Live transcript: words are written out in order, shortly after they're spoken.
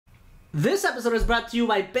This episode is brought to you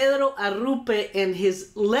by Pedro Arrupe and his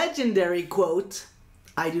legendary quote,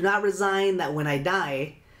 "I do not resign that when I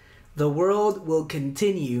die, the world will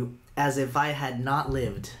continue as if I had not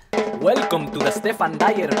lived." Welcome to the Stephan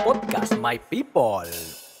Dyer Podcast, my people.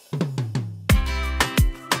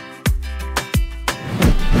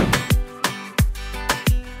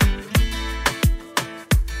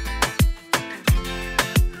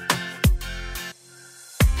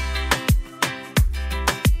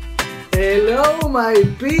 Hello, my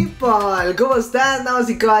people. ¿Cómo están, damas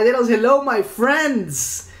y caballeros? Hello, my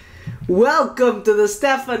friends. Welcome to the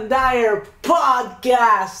Stephan Dyer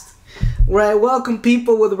Podcast, where I welcome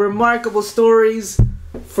people with remarkable stories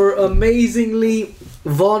for amazingly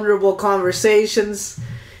vulnerable conversations.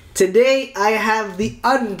 Today, I have the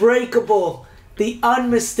unbreakable, the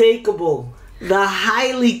unmistakable, the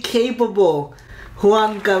highly capable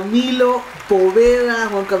Juan Camilo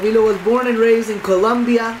Poveda. Juan Camilo was born and raised in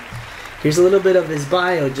Colombia. Here's a little bit of his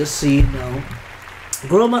bio, just so you know.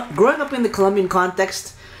 Growing up in the Colombian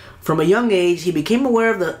context, from a young age, he became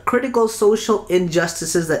aware of the critical social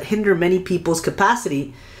injustices that hinder many people's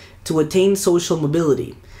capacity to attain social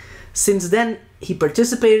mobility. Since then, he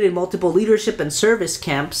participated in multiple leadership and service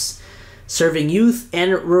camps, serving youth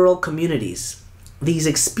and rural communities. These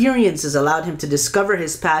experiences allowed him to discover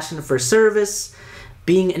his passion for service,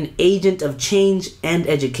 being an agent of change and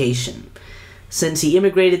education. Since he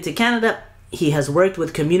immigrated to Canada, he has worked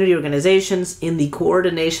with community organizations in the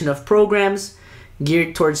coordination of programs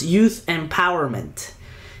geared towards youth empowerment.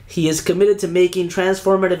 He is committed to making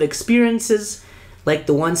transformative experiences like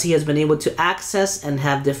the ones he has been able to access and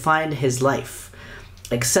have defined his life,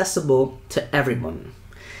 accessible to everyone.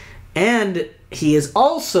 And he is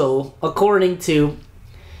also, according to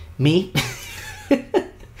me,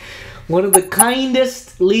 one of the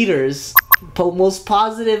kindest leaders, most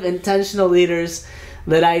positive, intentional leaders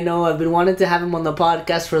that I know. I've been wanting to have him on the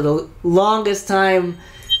podcast for the longest time.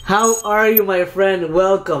 How are you, my friend?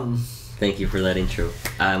 Welcome. Thank you for that intro.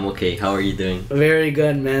 I'm okay. How are you doing? Very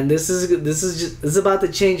good, man. This is about to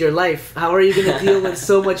change your life. How are you gonna deal with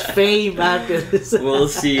so much fame after this? We'll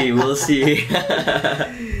see.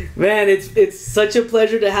 Man, it's such a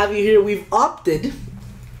pleasure to have you here. We've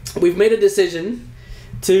made a decision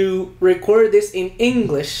to record this in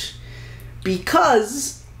English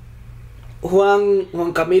because Juan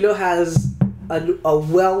Camilo has a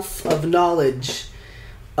wealth of knowledge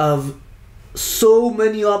of so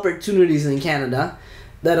many opportunities in Canada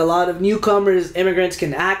that a lot of newcomers, immigrants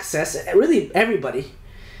can access, really everybody.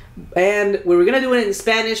 And we were going to do it in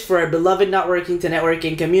Spanish for our beloved Networking to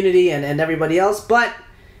Networking community and everybody else, but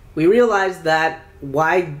we realized that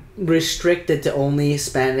why restrict it to only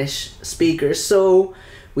Spanish speakers? So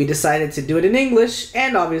we decided to do it in English,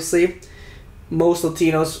 and obviously most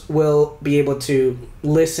Latinos will be able to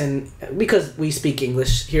listen because we speak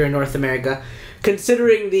English here in North America,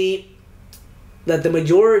 considering that the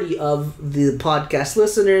majority of the podcast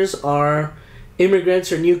listeners are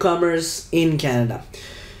immigrants or newcomers in Canada.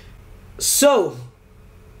 So,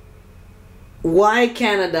 why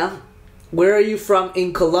Canada? Where are you from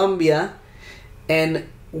in Colombia? And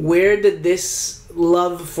where did this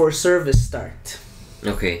love for service start?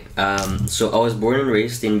 Okay, so I was born and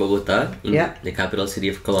raised in Bogota, in the capital city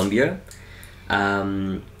of Colombia.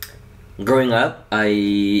 Growing up,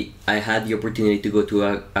 I had the opportunity to go to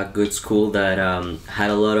a good school that had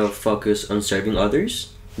a lot of focus on serving others.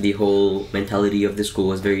 The whole mentality of the school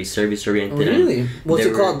was very service-oriented. Oh, really? What's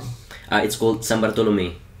it called? It's called San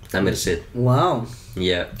Bartolomé, La Merced. Wow.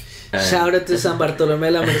 Yeah. Shout out to San Bartolomé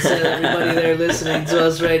La Merced, everybody there listening to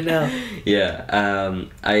us right now. Yeah,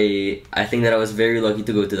 I think that I was very lucky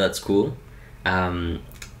to go to that school.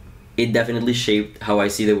 It definitely shaped how I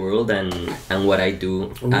see the world and what I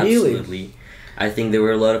do. Really? Absolutely. I think there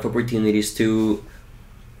were a lot of opportunities to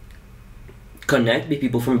connect with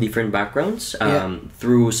people from different backgrounds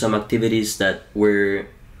through some activities that were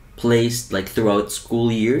placed like throughout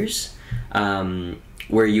school years,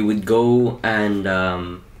 where you would go and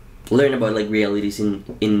learn about like realities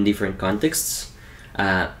in different contexts,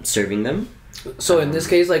 serving them. So in this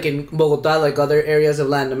case, like in Bogota, like other areas of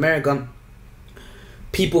Latin America,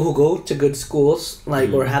 people who go to good schools,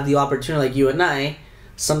 like or have the opportunity, like you and I,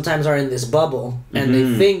 sometimes are in this bubble, and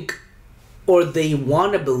they think, or they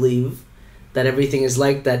want to believe, that everything is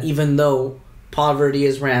like that, even though poverty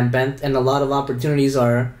is rampant and a lot of opportunities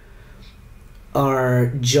are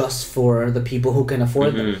just for the people who can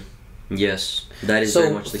afford them. Yes, that is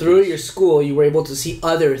very much the case. So through your school, you were able to see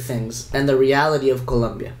other things and the reality of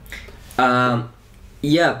Colombia.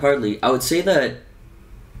 Yeah, partly. I would say that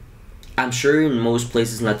I'm sure in most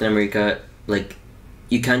places in Latin America, like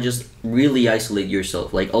you can't just really isolate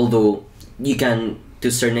yourself. Like, although you can, to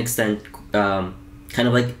a certain extent, kind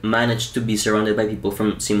of like manage to be surrounded by people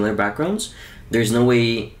from similar backgrounds, there's no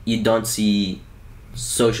way you don't see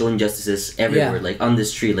social injustices everywhere. Yeah. Like on the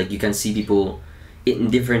street, like you can see people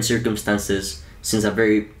in different circumstances since a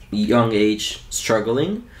very young age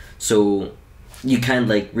struggling. So you can't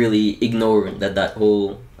like really ignore that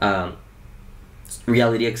whole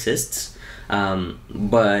reality exists.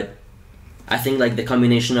 But I think like the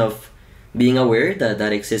combination of being aware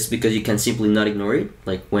that exists because you can simply not ignore it.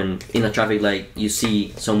 Like when in a traffic light you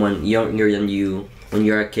see someone younger than you when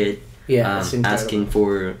you're a kid, asking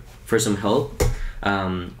for some help,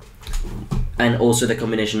 and also the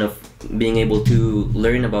combination of being able to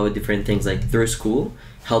learn about different things like through school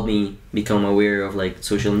helped me become aware of like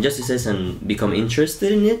social injustices and become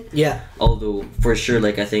interested in it. Yeah. Although for sure,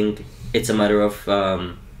 like I think it's a matter of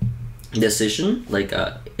decision. Like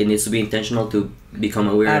it needs to be intentional to become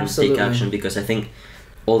aware Absolutely. and take action, because I think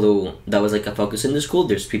although that was like a focus in the school,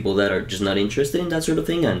 there's people that are just not interested in that sort of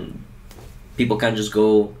thing, and people can't just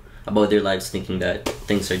go about their lives thinking that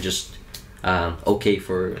things are just okay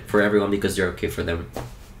for everyone because they're okay for them.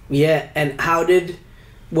 Yeah, and how did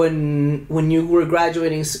when you were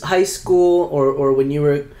graduating high school or when you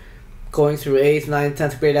were going through 8th, 9th,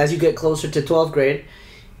 10th grade, as you get closer to 12th grade,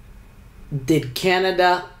 did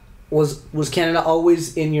Canada was Canada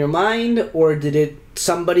always in your mind, or did it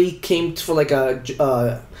somebody came for like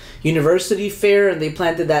a university fair and they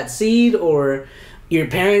planted that seed, or your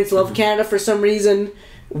parents love Canada for some reason?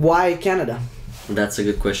 Why Canada? That's a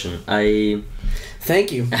good question.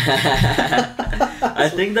 Thank you. I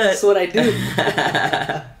think That's what I do.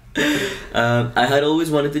 I had always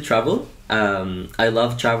wanted to travel. I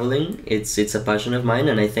love traveling. It's a passion of mine,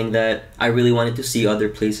 and I think that I really wanted to see other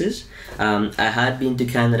places. I had been to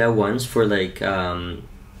Canada once for like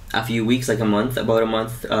a few weeks, like about a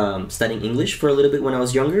month, studying English for a little bit when I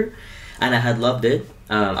was younger, and I had loved it.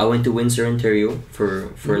 I went to Windsor, Ontario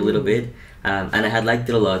for a little bit, and I had liked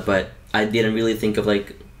it a lot, but I didn't really think of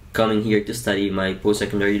like coming here to study my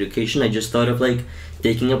post-secondary education. I just thought of like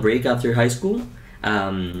taking a break after high school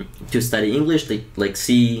to study English, like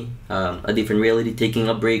see a different reality, taking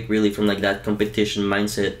a break really from like that competition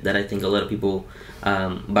mindset that I think a lot of people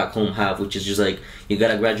back home have, which is just like you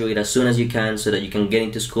gotta graduate as soon as you can so that you can get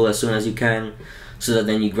into school as soon as you can, so that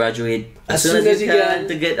then you graduate as soon as you can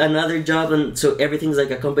to get another job, and so everything's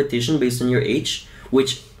like a competition based on your age,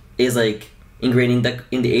 which is like ingrained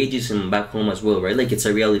in the ageism back home as well, right? Like it's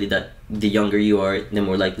a reality that the younger you are, the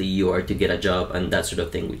more likely you are to get a job and that sort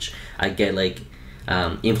of thing, which I get like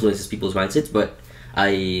influences people's mindsets. But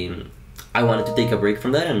I wanted to take a break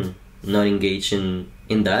from that and not engage in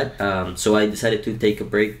that. So I decided to take a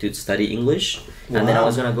break to study English, and then I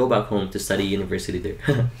was gonna go back home to study university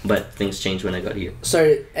there. But things changed when I got here.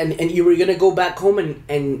 Sorry, and you were gonna go back home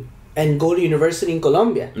and go to university in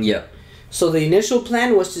Colombia. Yeah. So the initial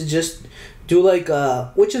plan was to just do like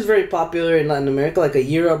which is very popular in Latin America, like a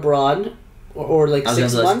year abroad, or like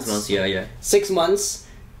 6 months. 6 months, yeah. 6 months.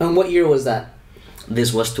 And what year was that?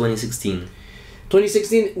 This was 2016.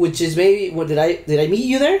 2016, which is maybe did I meet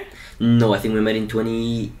you there? No, I think we met in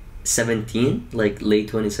 2017, like late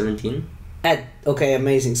 2017. Okay,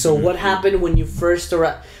 amazing. So what happened when you first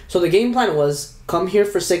arrived? So the game plan was come here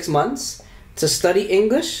for 6 months to study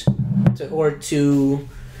English,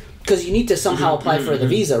 because you need to somehow apply for the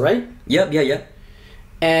visa, right? Yep, yeah.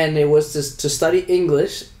 And it was to study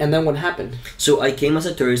English, and then what happened? So I came as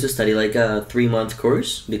a tourist to study like a 3-month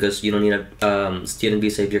course, because you don't need a student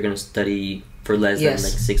visa if you're gonna study for less than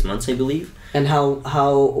like 6 months, I believe. And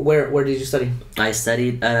where did you study? I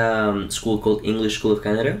studied at a school called English School of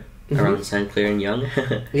Canada, around St. Clair and Yonge.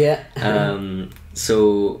 Yeah.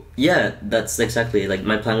 So yeah, that's exactly like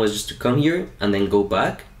my plan was just to come here and then go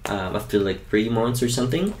back after like 3 months or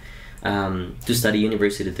something to study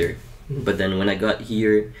university there. But then when I got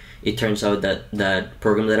here, it turns out that that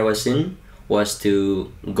program that I was in was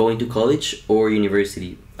to go into college or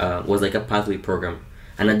university, was like a pathway program.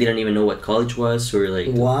 And I didn't even know what college was or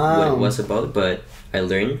like what it was about, but I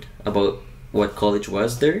learned about what college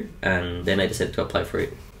was there, and then I decided to apply for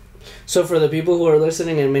it. So for the people who are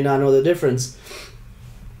listening and may not know the difference,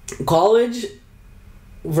 college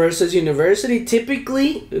versus university,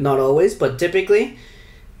 typically, not always, but typically,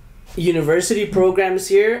 university programs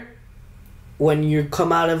here, when you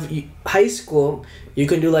come out of high school, you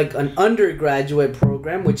can do like an undergraduate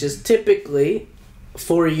program, which is typically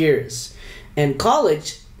 4 years. And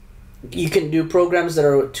college, you can do programs that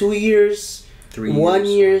are 2 years, 1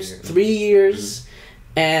 year, 3 years.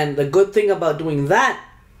 And the good thing about doing that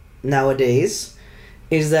nowadays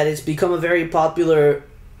is that it's become a very popular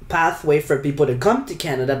pathway for people to come to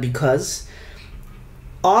Canada because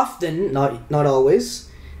often, not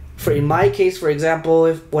always, in my case, for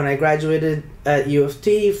example, when I graduated at U of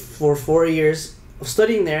T for 4 years of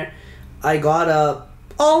studying there, I got a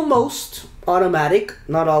almost automatic,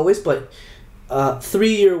 not always, but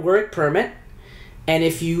 3-year work permit. And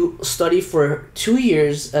if you study for 2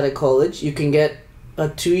 years at a college, you can get a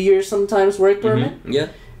 2-year sometimes work permit. Yeah.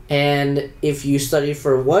 And if you study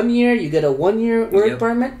for 1 year, you get a 1-year work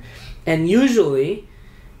permit. And usually,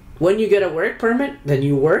 when you get a work permit, then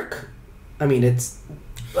you work. I mean, it's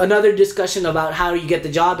another discussion about how you get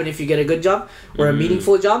the job and if you get a good job or a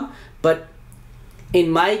meaningful job. But in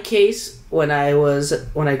my case, when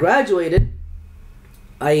I graduated,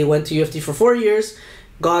 I went to U of T for 4 years,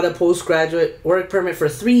 got a postgraduate work permit for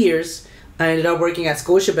 3 years. I ended up working at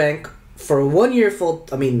Scotiabank for 1 year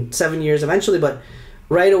 7 years eventually, but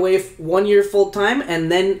right away 1 year full time,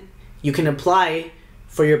 and then you can apply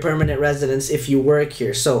for your permanent residence if you work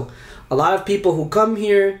here. So a lot of people who come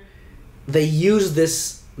here, they use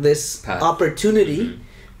this opportunity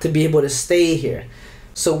to be able to stay here.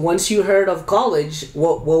 So once you heard of college,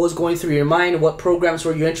 what was going through your mind? What programs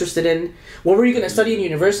were you interested in? What were you going to study in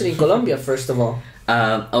university in Colombia, first of all?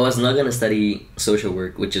 I was not going to study social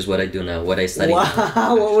work, which is what I do now, what I study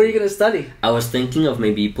now. What were you going to study? I was thinking of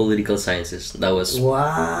maybe political sciences. That was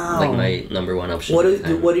like my number one option.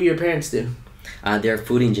 What do your parents do? They're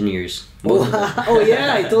food engineers. Oh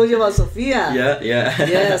yeah, I told you about Sofia. Yeah.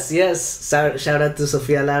 Yes. Shout out to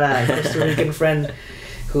Sofia Lara, a Costa Rican friend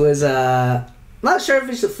who is not sure if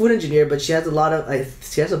she's a food engineer, but she has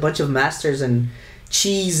a bunch of masters in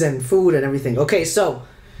cheese and food and everything. Okay, so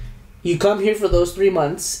you come here for those 3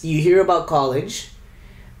 months, you hear about college,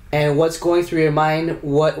 and what's going through your mind?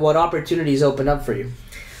 What opportunities open up for you?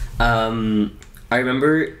 I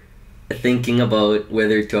remember thinking about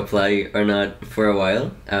whether to apply or not for a while,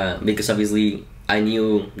 because obviously I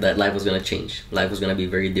knew that life was gonna change. Life was gonna be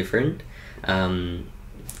very different.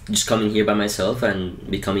 Just coming here by myself and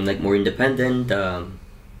becoming like more independent.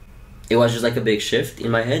 It was just like a big shift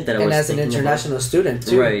in my head that I was. And as an international student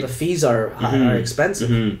too, right. The fees are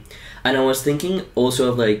expensive. And I was thinking also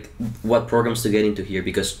of like what programs to get into here,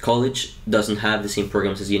 because college doesn't have the same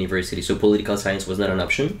programs as university. So political science was not an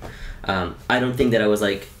option. I don't think that I was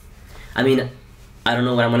like. I mean, I don't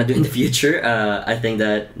know what I'm gonna do in the future. I think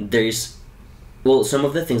that there's, some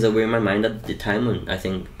of the things that were in my mind at the time, and I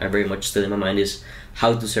think are very much still in my mind, is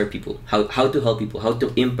how to serve people, how to help people, how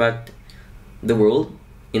to impact the world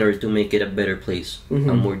in order to make it a better place, a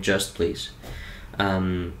more just place.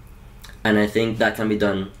 And I think that can be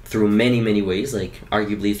done through many ways, like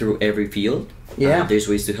arguably through every field. Yeah. There's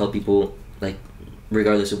ways to help people, like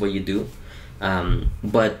regardless of what you do.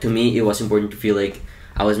 But to me, it was important to feel like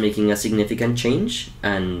I was making a significant change,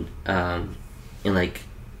 and in like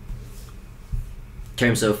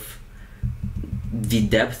terms of the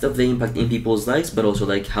depth of the impact in people's lives, but also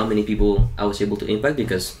like how many people I was able to impact,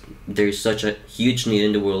 because there's such a huge need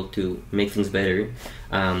in the world to make things better.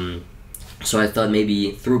 So I thought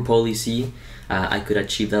maybe through policy I could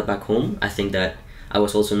achieve that back home. I think that I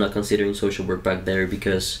was also not considering social work back there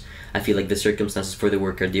because I feel like the circumstances for the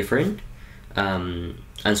work are different.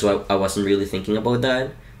 And so I wasn't really thinking about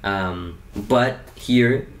that. But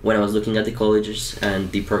here, when I was looking at the colleges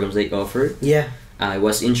and the programs they offer, I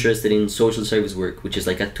was interested in social service work, which is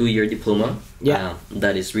like a 2-year diploma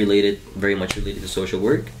that is very much related to social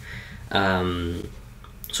work.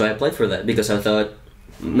 So I applied for that because I thought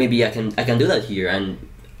maybe I can do that here. And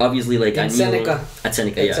obviously, like at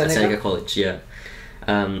Seneca College,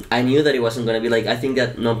 I knew that it wasn't gonna be like, I think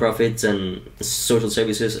that nonprofits and social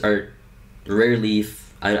services are rarely.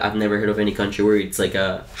 I've never heard of any country where it's like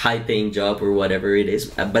a high-paying job or whatever it is.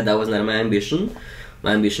 But that was not my ambition.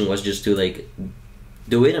 My ambition was just to like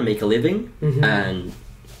do it and make a living, and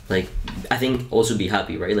like I think also be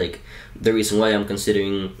happy, right? Like the reason why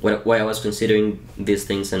why I was considering these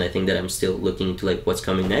things, and I think that I'm still looking into like what's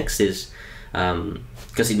coming next, is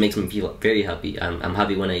because it makes me feel very happy. I'm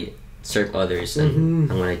happy when I serve others and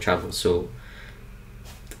when I travel. So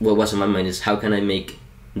what was on my mind is how can I make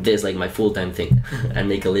this like my full-time thing and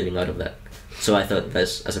make a living out of that. So I thought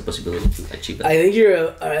that's as a possibility to achieve that.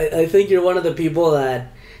 I think you're one of the people that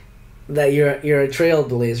you're a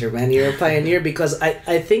trailblazer, man. You're a pioneer, because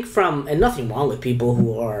I think and nothing wrong with people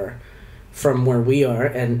who are from where we are,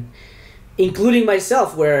 and including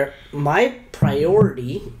myself, where my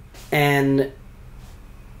priority and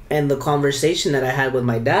the conversation that I had with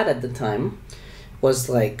my dad at the time was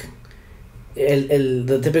like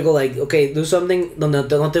the typical like, okay, do something donde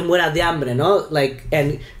no te mueras de hambre, no? Like,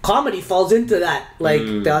 and comedy falls into that, like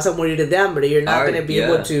te vas a morir de hambre. You're not going to be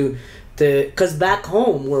able to because back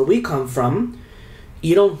home where we come from,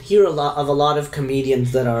 you don't hear a lot of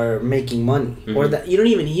comedians that are making money, or that you don't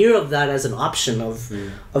even hear of that as an option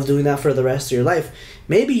of doing that for the rest of your life.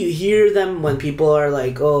 Maybe you hear them when people are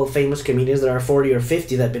like, oh, famous comedians that are 40 or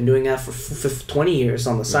 50 that have been doing that for 20 years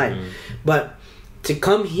on the side. But to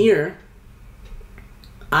come here,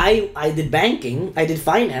 I did banking, I did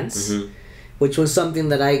finance, which was something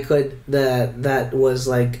that I could, that was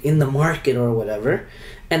like in the market or whatever.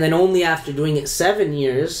 And then only after doing it 7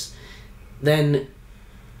 years, then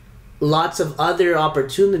lots of other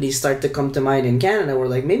opportunities start to come to mind in Canada. We're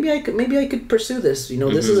like, maybe I could pursue this. You know,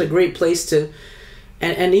 this is a great place to,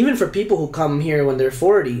 and even for people who come here when they're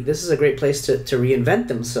 40, this is a great place to reinvent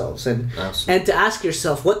themselves and to ask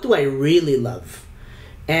yourself, what do I really love,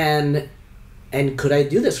 and could I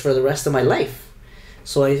do this for the rest of my life?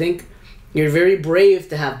 So I think you're very brave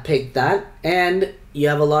to have picked that, and you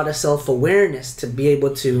have a lot of self-awareness to be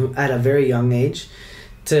able to, at a very young age,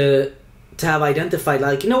 to have identified,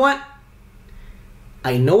 like, you know what,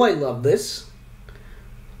 I know I love this,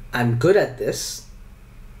 I'm good at this,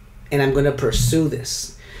 and I'm going to pursue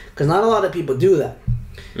this. Because not a lot of people do that.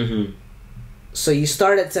 So you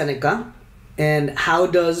start at Seneca, and how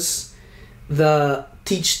does the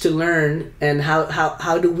teach to learn, and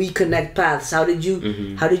how do we connect paths? How did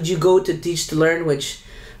you go to teach to learn, which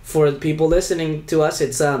for the people listening to us,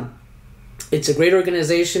 it's a great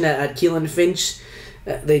organization at Keel and Finch.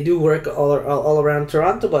 They do work all around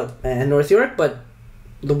Toronto and North York, but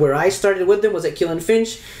where I started with them was at Keel and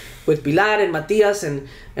Finch with Pilar and Matias and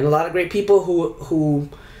a lot of great people who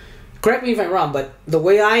correct me if I'm wrong, but the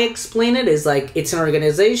way I explain it is like it's an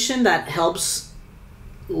organization that helps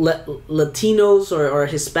Latinos or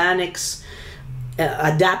Hispanics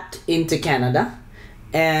adapt into Canada.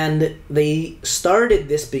 And they started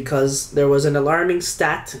this because there was an alarming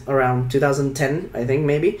stat around 2010, I think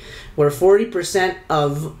maybe, where 40%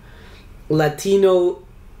 of Latino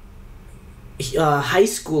high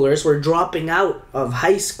schoolers were dropping out of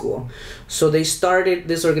high school. So they started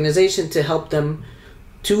this organization to help them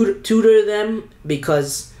tutor them,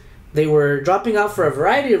 because they were dropping out for a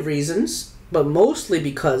variety of reasons, but mostly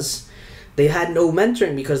because they had no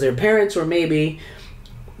mentoring, because their parents were maybe...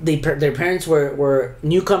 their parents were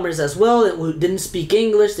newcomers as well, who didn't speak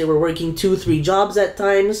English. They were working 2-3 jobs at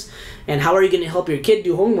times. And how are you going to help your kid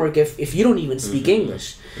do homework if you don't even speak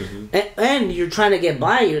English? And you're trying to get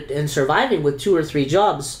by and surviving with 2 or 3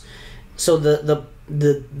 jobs. So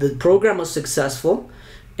the program was successful,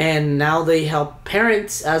 and now they help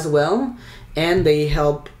parents as well, and they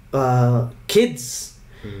help kids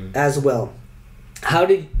as well.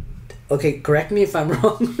 Okay, correct me if I'm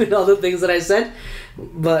wrong with all the things that I said,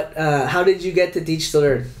 but how did you get to Teach to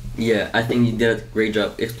Learn? Yeah, I think you did a great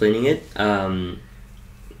job explaining it.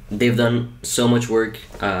 They've done so much work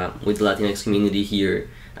with the Latinx community here,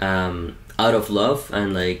 out of love,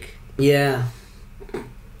 and like... Yeah,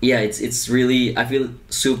 it's really... I feel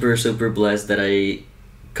super blessed that I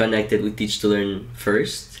connected with Teach to Learn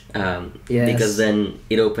first, because then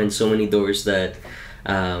it opened so many doors that...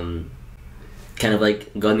 kind of like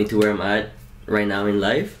got me to where I'm at right now in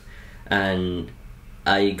life, and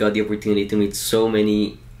I got the opportunity to meet so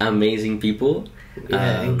many amazing people.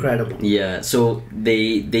 Incredible. Yeah, so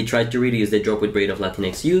they tried to really use the Drop with Braid of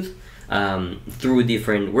Latinx youth through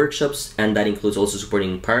different workshops, and that includes also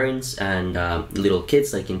supporting parents and little kids,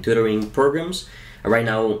 like in tutoring programs. Right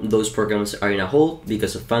now those programs are in a hold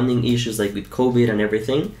because of funding issues, like with COVID and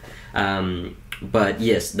everything. But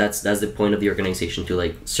yes, that's the point of the organization, to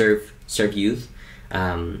like serve youth,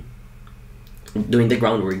 doing the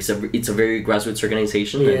groundwork. It's a very grassroots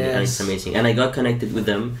organization, and it's amazing. And I got connected with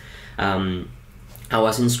them. I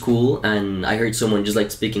was in school and I heard someone just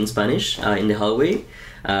like speaking Spanish in the hallway,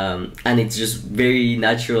 and it's just very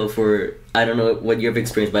natural for, I don't know what you have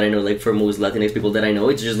experienced, but I know like for most Latinx people that I know,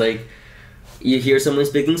 it's just like you hear someone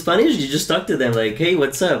speaking Spanish, you just talk to them like, hey,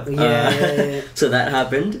 what's up? So that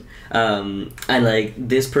happened, and like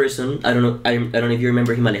this person, I don't know if you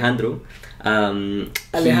remember him, Alejandro.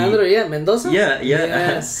 Alejandro, Mendoza.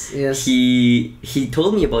 Yes. He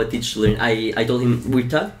told me about Teach to Learn. I told him, we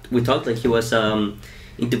talked like he was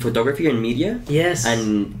into photography and media. Yes.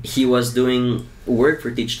 And he was doing work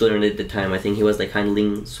for Teach to Learn at the time. I think he was like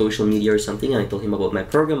handling social media or something. And I told him about my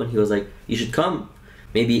program, and he was like, you should come.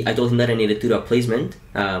 Maybe I told him that I needed to do a placement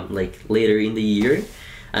like later in the year,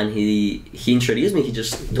 and he introduced me. He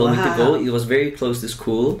just told me to go. It was very close to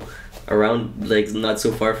school, around like not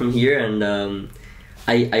so far from here, and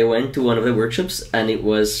I went to one of the workshops, and it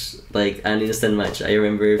was like an instant match. I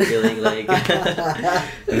remember feeling like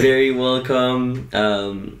very welcome.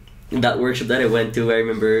 That workshop that I went to, I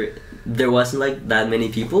remember there wasn't like that many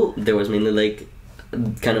people. There was mainly like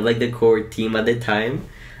kind of like the core team at the time,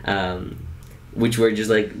 which were just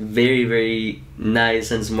like very, very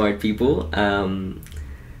nice and smart people.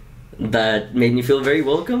 That made me feel very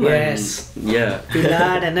welcome. Yes. And, yeah.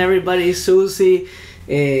 Pilar and everybody, Susie,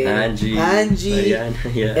 Angie, Mariana,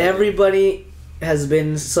 yeah. Everybody has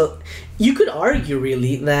been so. You could argue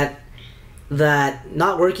really that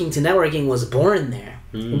not working to networking was born there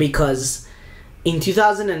because in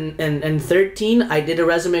 2013 I did a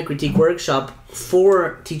resume critique workshop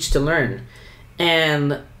for Teach to Learn,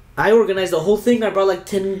 and I organized the whole thing. I brought like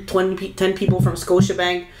 10 people from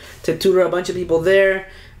Scotiabank to tutor a bunch of people there,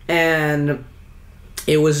 and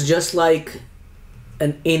it was just like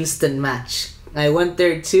an instant match. I went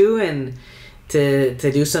there too, and to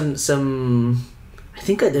do some I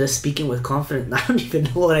think I did a speaking with confidence. I don't even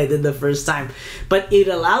know what I did the first time, but it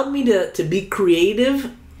allowed me to be creative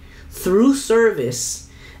through service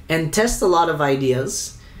and test a lot of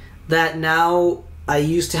ideas that now I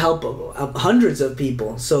use to help hundreds of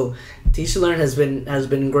people. So Teach to Learn has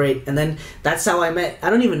been great, and then that's how I met. I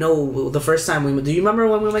don't even know the first time we met. Do you remember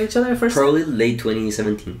when we met each other first? Probably late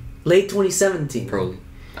 2017. Late 2017. Probably.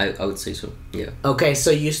 I would say so, yeah. Okay, so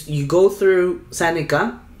you go through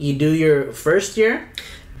Seneca, you do your first year?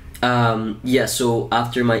 Yeah, so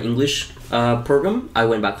after my English program, I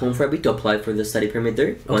went back home for a bit to apply for the study permit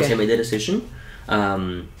there. Once I made the decision.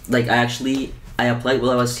 Like I applied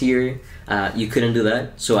while I was here. You couldn't do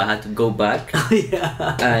that, so I had to go back.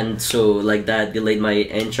 Yeah. And so like that delayed my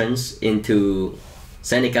entrance into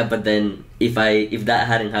Seneca, but then if that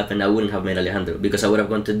hadn't happened, I wouldn't have made Alejandro because I would have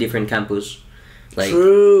gone to a different campus. Like,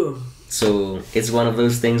 true. So it's one of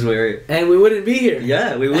those things where... And we wouldn't be here.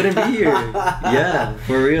 Yeah, we wouldn't be here. Yeah,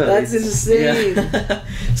 for real. That's insane. Yeah.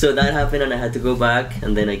 So that happened and I had to go back,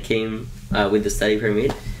 and then I came with the study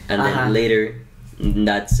permit, and then later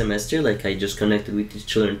that semester, like I just connected with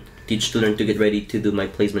Teach to Learn to get ready to do my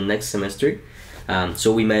placement next semester.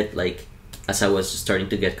 So we met like as I was starting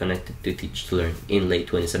to get connected to Teach to Learn in late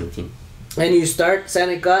 2017. And you start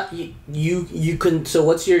Seneca, you can. So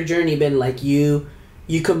what's your journey been like? You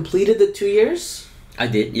completed the 2 years? I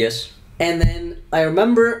did, yes. And then I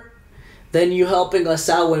remember then you helping us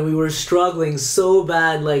out when we were struggling so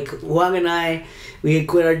bad. Like Juan and I, we had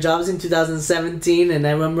quit our jobs in 2017, and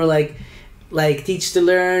I remember like Teach to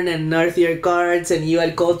Learn and North Year Cards, and you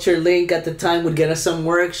had Culture Link at the time would get us some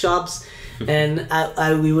workshops. And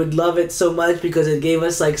we would love it so much because it gave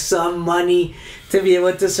us like some money to be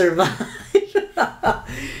able to survive.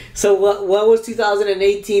 So what was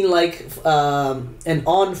 2018 like and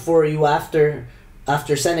on for you after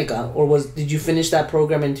Seneca, or did you finish that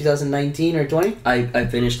program in 2019 or 20? I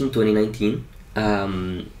finished in 2019.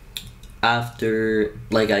 After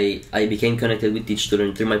like I became connected with Teach to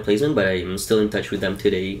Learn through my placement, but I'm still in touch with them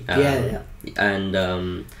today.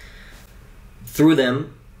 And through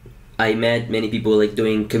them I met many people like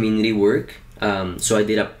doing community work. So I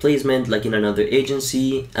did a placement like in another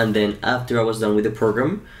agency, and then after I was done with the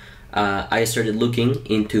program, I started looking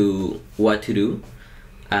into what to do.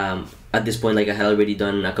 At this point, like I had already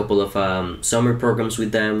done a couple of summer programs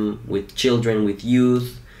with them, with children, with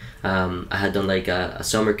youth. I had done like a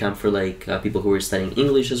summer camp for like people who were studying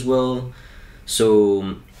English as well.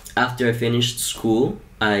 So after I finished school,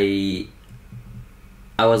 I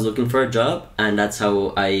was looking for a job, and that's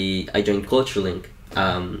how I joined Culture Link,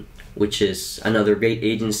 which is another great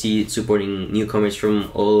agency supporting newcomers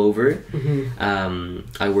from all over.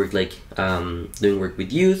 Mm-hmm. I worked like doing work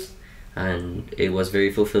with youth, and it was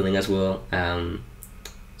very fulfilling as well.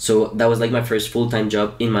 So that was like my first full-time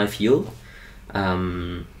job in my field.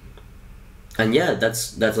 And yeah,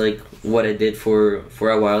 that's like what I did for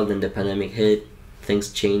a while. Then the pandemic hit,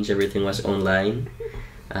 things changed, everything was online.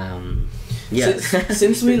 Yeah.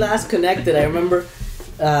 Since we last connected, I remember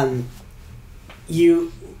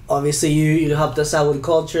you helped us out with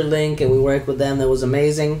Culture Link, and we worked with them. That was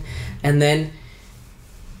amazing. And then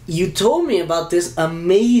you told me about this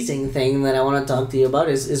amazing thing that I want to talk to you about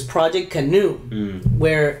is Project Canoe,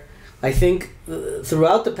 where I think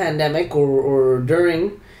throughout the pandemic or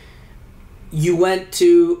during, you went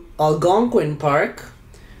to Algonquin Park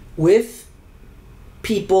with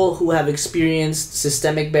people who have experienced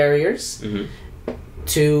systemic barriers.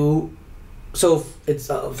 So it's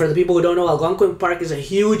for the people who don't know, Algonquin Park is a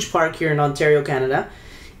huge park here in Ontario, Canada,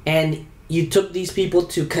 and you took these people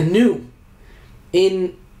to canoe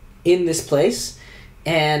in this place,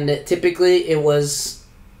 and typically it was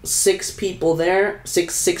 6 people there,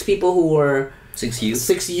 six people who were 6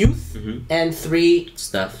 youth, mm-hmm. and 3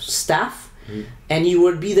 staff. Mm-hmm. And you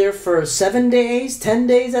would be there for 7 days, 10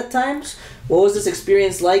 days at times. What was this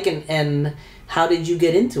experience like, and how did you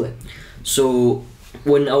get into it? So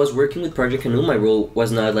when I was working with Project Canoe, my role was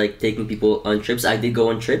not like taking people on trips. I did go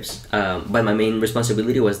on trips, but my main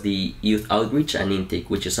responsibility was the youth outreach and intake,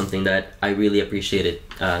 which is something that I really appreciated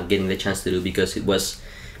getting the chance to do, because it was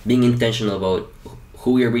being intentional about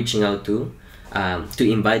who we are reaching out to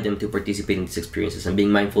invite them to participate in these experiences, and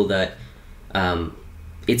being mindful that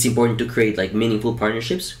it's important to create like meaningful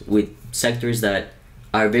partnerships with sectors that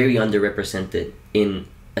are very underrepresented in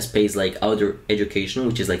a space like outdoor education,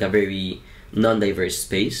 which is like a very non-diverse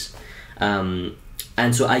space.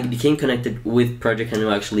 And so I became connected with Project Canoe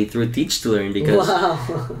actually through Teach to Learn, because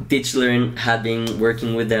Teach to Learn had been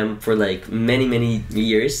working with them for like many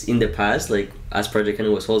years in the past, like as Project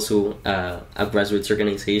Canoe was also a grassroots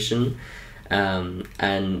organization,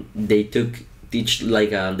 and they took Teach,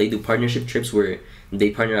 like they do partnership trips where they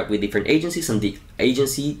partner up with different agencies, and the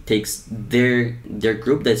agency takes their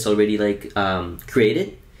group that's already like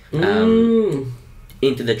created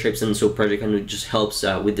into the trips. And so Project Canoe just helps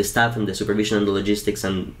with the staff and the supervision and the logistics,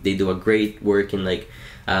 and they do a great work in like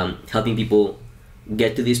helping people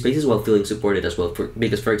get to these places while feeling supported as well.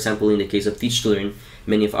 Because for example, in the case of Teach to Learn,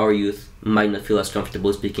 many of our youth might not feel as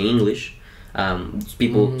comfortable speaking English. Some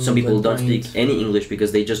people don't speak any English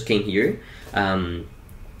because they just came here,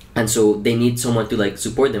 and so they need someone to like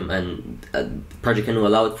support them, and Project Canoe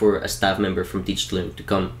allowed for a staff member from Teach to Learn to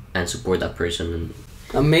come and support that person and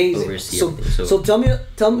amazing. So tell me,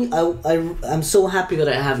 I'm so happy that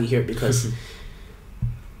I have you here, because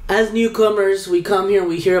as newcomers, we come here,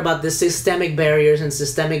 we hear about the systemic barriers,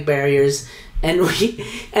 and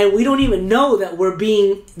we don't even know that we're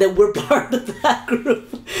part of that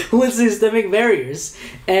group with systemic barriers.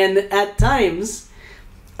 And at times,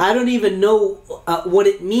 I don't even know what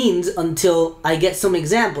it means until I get some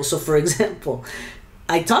examples. So for example,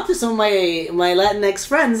 I talked to some of my Latinx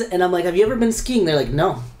friends, and I'm like, have you ever been skiing? They're like,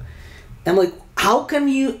 no. I'm like, how can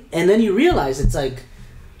you? And then you realize it's like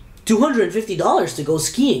 $250 to go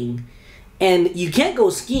skiing, and you can't go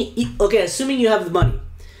skiing. Okay, assuming you have the money.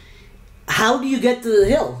 How do you get to the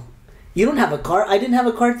hill? You don't have a car. I didn't have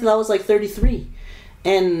a car till I was like 33.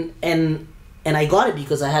 And I got it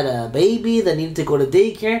because I had a baby that needed to go to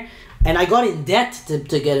daycare, and I got in debt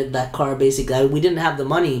to get that car. Basically, we didn't have the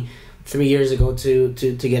money 3 years ago to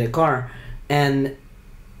get a car, and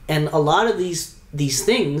a lot of these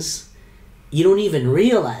things you don't even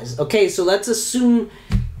realize. Okay, so let's assume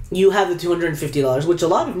you have the $250, which a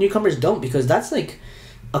lot of newcomers don't, because that's like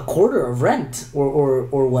a quarter of rent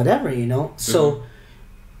or whatever, you know. So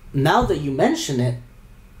now that you mention it,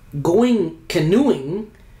 going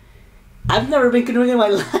canoeing, I've never been canoeing in my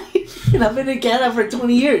life, and I've been in Canada for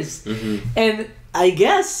 20 years. And I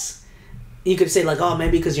guess you could say like, oh,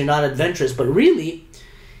 maybe because you're not adventurous, but really,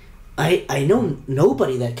 I know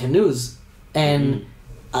nobody that canoes, and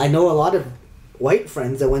I know a lot of white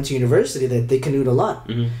friends that went to university that they canoed a lot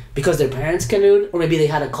because their parents canoed, or maybe they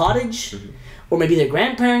had a cottage, or maybe their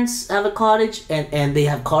grandparents have a cottage, and they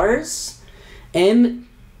have cars, and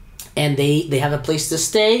they have a place to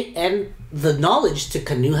stay, and the knowledge to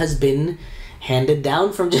canoe has been handed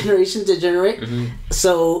down from generation to generation.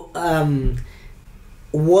 So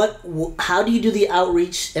how do you do the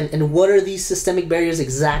outreach, and what are these systemic barriers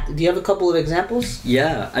exactly? Do you have a couple of examples?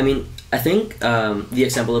 Yeah, I mean, I think the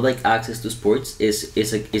example of like access to sports is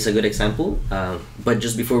a good example, but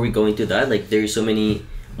just before we go into that, like there's so many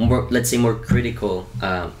more, let's say, more critical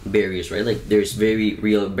barriers, right? Like there's very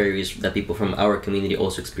real barriers that people from our community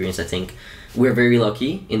also experience. I think we're very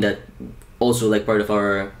lucky in that also like part of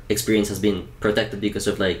our experience has been protected because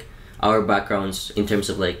of like our backgrounds in terms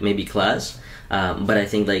of like maybe class, but I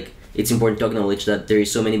think like it's important to acknowledge that there is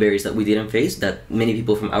so many barriers that we didn't face that many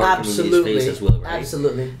people from our communities face as well, right?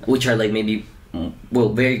 Absolutely. Which are like maybe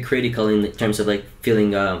very critical in terms of like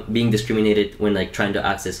feeling being discriminated when like trying to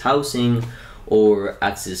access housing, or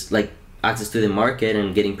access to the market,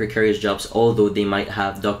 and getting precarious jobs, although they might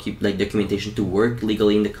have documentation to work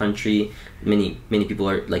legally in the country. Many people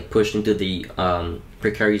are like pushed into the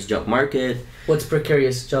precarious job market. What's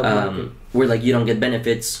precarious job market? Where like you don't get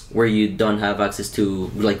benefits, where you don't have access to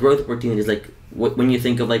like growth opportunities. Like when you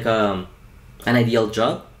think of like an ideal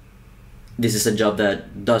job, this is a job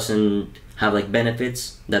that doesn't have like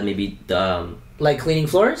benefits, that maybe like cleaning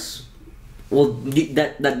floors. Well,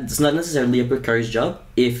 that's not necessarily a precarious job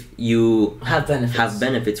if you have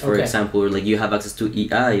benefits. For example, or like you have access to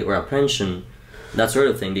EI or a pension, that sort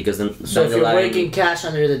of thing. Because then, so if you're making cash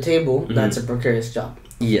under the table, that's a precarious job.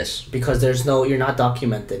 Yes, because you're not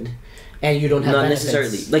documented, and you don't have benefits. Not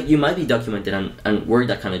necessarily. Like you might be documented and work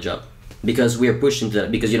that kind of job, because we are pushed into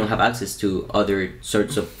that because you don't have access to other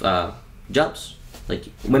sorts of jobs.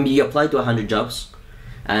 Like when you apply to 100 jobs,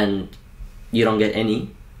 and you don't get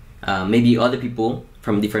any. Maybe other people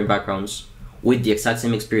from different backgrounds with the exact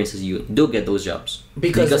same experience as you do get those jobs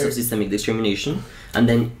because of systemic discrimination, and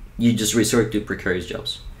then you just resort to precarious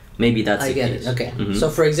jobs. Maybe that's the case. Okay. So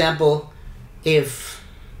for example, if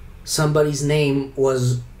somebody's name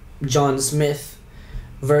was John Smith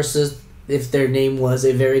versus if their name was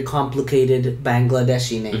a very complicated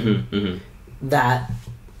Bangladeshi name, that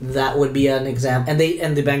would be an example. And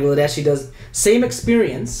the Bangladeshi does same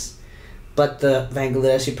experience, but the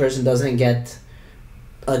Bangladeshi person doesn't get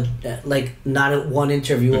not one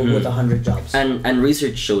interview with 100 jobs. And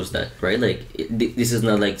research shows that, right? Like this is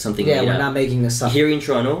not like something. Yeah, we're not making this up. Here in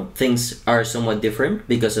Toronto, things are somewhat different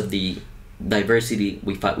because of the diversity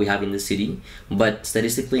we have in the city. But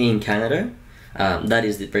statistically in Canada, that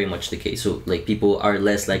is very much the case. So like people are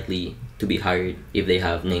less likely to be hired if they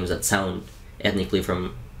have names that sound ethnically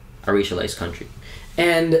from a racialized country.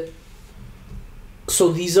 And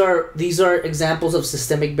so these are examples of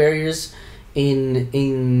systemic barriers in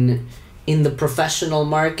the professional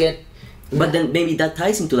market. But then maybe that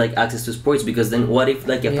ties into like access to sports, because then what if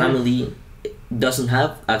like a family doesn't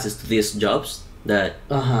have access to these jobs that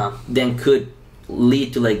then could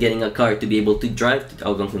lead to like getting a car to be able to drive to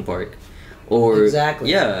Algonquin Park, or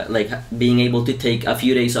like being able to take a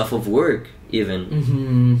few days off of work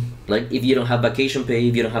even. Like if you don't have vacation pay,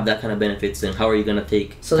 if you don't have that kind of benefits, then how are you gonna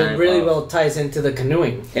take so time that really off? well ties into the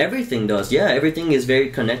canoeing. Everything does. Yeah, everything is very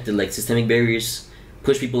connected. Like systemic barriers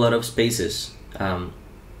push people out of spaces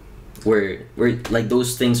where like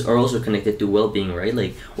those things are also connected to well-being, right?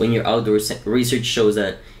 Like when you're outdoors, research shows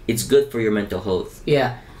that it's good for your mental health.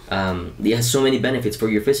 Yeah. It has so many benefits for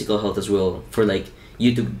your physical health as well, for like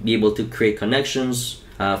you to be able to create connections,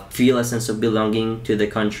 feel a sense of belonging to the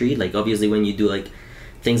country. Like obviously when you do like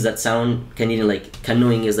things that sound Canadian, like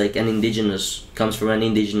canoeing is like comes from an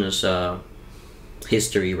indigenous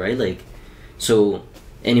history, right? Like, so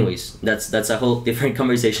anyways, that's a whole different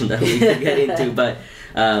conversation that we can get into. But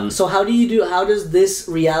so how does this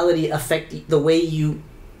reality affect the way you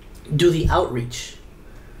do the outreach?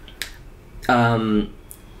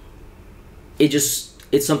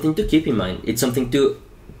 It's something to keep in mind. It's something to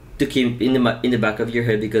keep in the back of your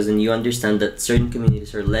head, because then you understand that certain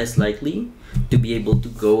communities are less likely to be able to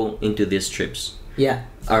go into these trips. Yeah.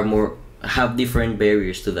 Have different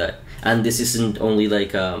barriers to that. And this isn't only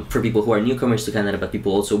like for people who are newcomers to Canada, but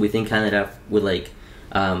people also within Canada with like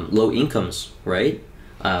low incomes, right?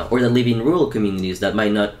 Or that live in rural communities that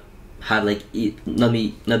might not have like not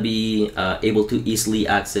be able to easily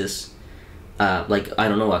access like I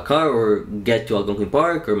don't know, a car or get to Algonquin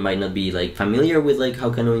Park, or might not be like familiar with like how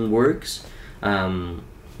canoeing works.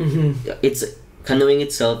 It's canoeing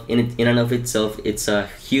itself in and of itself, it's a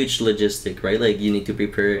huge logistic, right? Like you need to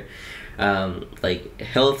prepare like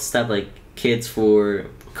health stuff, like kids for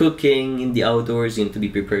cooking in the outdoors. You need to be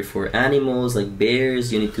prepared for animals like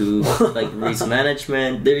bears. You need to like risk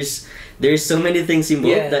management. There's so many things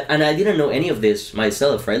involved and I didn't know any of this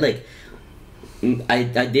myself, right? Like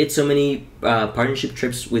I did so many partnership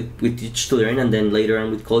trips with Teach to Learn, and then later on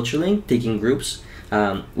with Culturelink, taking groups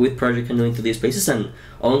with Project Canoeing to these places. And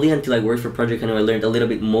only until I worked for Project Canoe I learned a little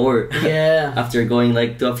bit more after going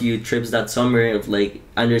like to a few trips that summer of like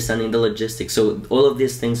understanding the logistics. So all of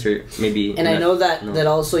these things are maybe I know that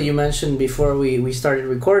also you mentioned before we started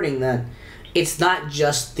recording that it's not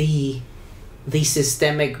just the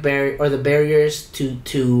systemic barrier or the barriers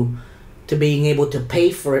to being able to pay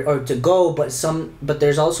for it or to go, but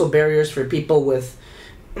there's also barriers for people with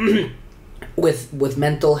with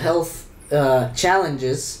mental health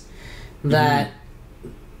challenges that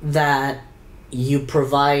you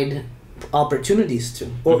provide opportunities to,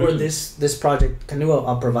 or this project Canoe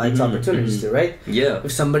provides opportunities to, right? Yeah.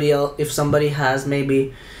 If somebody has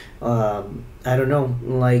maybe I don't know,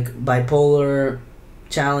 like bipolar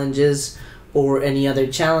challenges or any other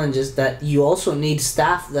challenges, that you also need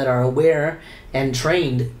staff that are aware and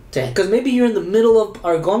trained to, because maybe you're in the middle of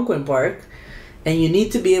Algonquin Park and you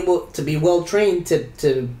need to be able to be well trained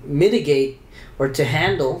to mitigate or to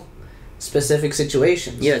handle specific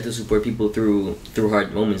situations. Yeah, to support people through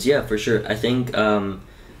hard moments. Yeah, for sure. I think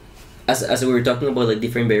as we were talking about like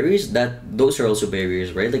different barriers, that those are also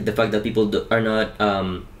barriers, right? Like the fact that people are not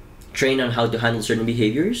trained on how to handle certain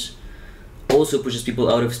behaviors also pushes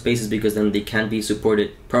people out of spaces, because then they can't be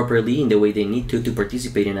supported properly in the way they need to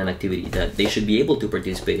participate in an activity that they should be able to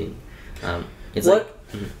participate in.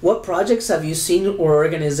 What projects have you seen or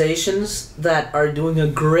organizations that are doing a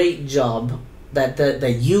great job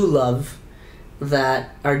that you love, that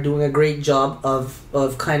are doing a great job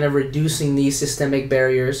of kind of reducing these systemic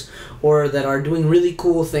barriers, or that are doing really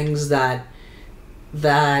cool things that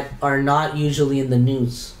are not usually in the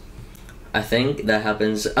news? I think that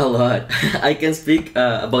happens a lot. I can speak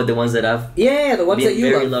about the ones that I've the ones that been you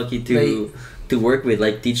very love. lucky to work with,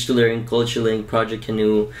 like Teach to Learn, Culture Link, Project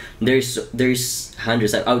Canoe. There's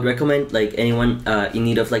hundreds. I would recommend like anyone in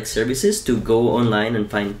need of like services to go online and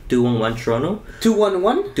find 211 Toronto.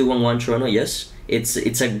 211? 211 Toronto, yes.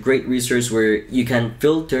 It's a great resource where you can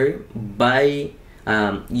filter by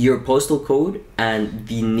your postal code and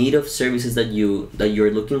the need of services that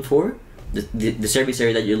you're looking for, the service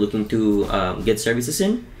area that you're looking to get services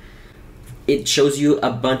in. It shows you a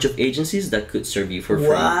bunch of agencies that could serve you for free.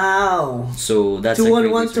 Wow. So that's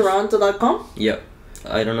 211toronto.com? Yep.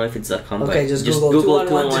 I don't know if it's .com, Okay, but just Google Google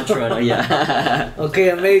 211 Toronto. Yeah. Okay,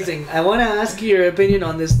 amazing. I want to ask you your opinion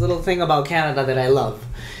on this little thing about Canada that I love.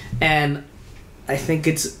 And I think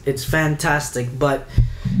it's fantastic, but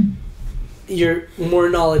you're more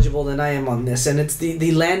knowledgeable than I am on this, and it's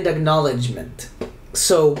the land acknowledgement.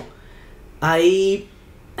 So I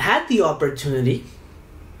had the opportunity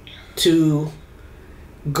to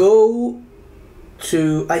go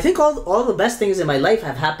to, I think all the best things in my life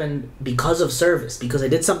have happened because of service, because I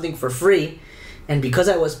did something for free, and because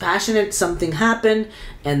I was passionate, something happened,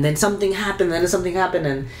 and then something happened, and then something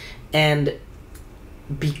happened, and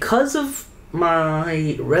because of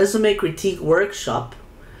my resume critique workshop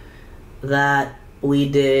that we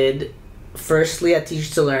did firstly at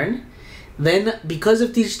Teach to Learn, then because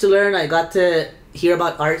of Teach to Learn I got to hear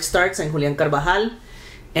about Art Starts and Julian Carvajal,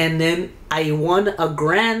 and then I won a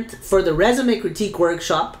grant for the resume critique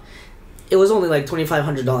workshop. It was only like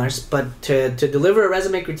 $2,500, but to deliver a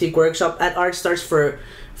resume critique workshop at Art Starts for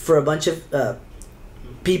a bunch of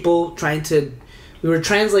people we were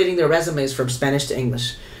translating their resumes from Spanish to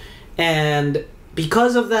English. And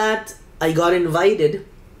because of that, I got invited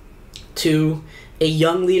to a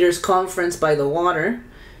young leaders conference by the water,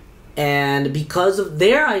 and because of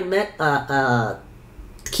there I met a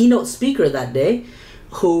keynote speaker that day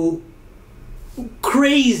who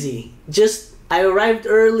crazy. Just I arrived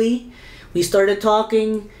early, we started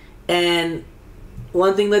talking, and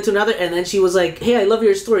one thing led to another, and then she was like, "Hey, I love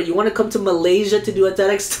your story. You want to come to Malaysia to do a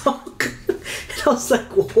TEDx talk?" And I was like,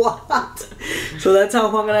 "What?" So that's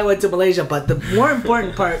how Juan and I went to Malaysia. But the more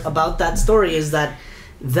important part about that story is that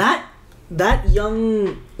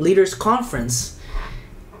young leaders conference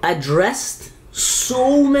addressed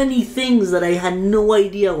so many things that I had no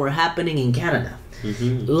idea were happening in Canada,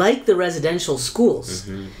 like the residential schools,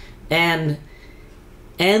 and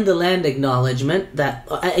the land acknowledgement. That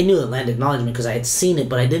I knew the land acknowledgement because I had seen it,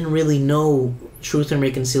 but I didn't really know Truth and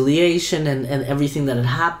Reconciliation and everything that had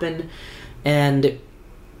happened. And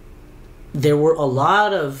there were a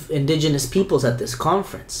lot of indigenous peoples at this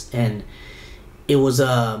conference, and it was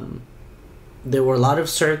there were a lot of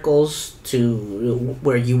circles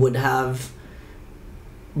where you would have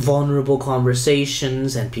vulnerable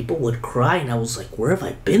conversations and people would cry, and I was like, where have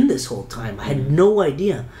I been this whole time? I had no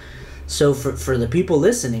idea. So for the people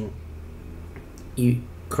listening, you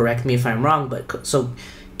correct me if I'm wrong, but so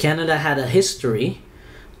Canada had a history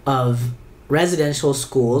of residential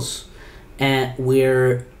schools and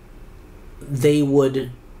where they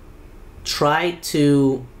would try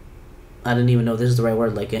to, I don't even know if this is the right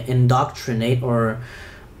word, like indoctrinate, or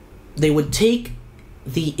they would take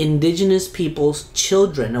the indigenous people's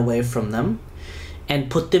children away from them and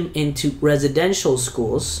put them into residential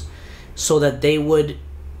schools so that they would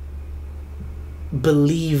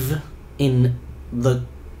believe in the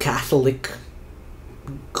Catholic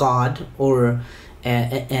God, or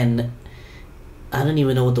and I don't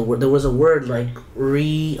even know what the word, there was a word like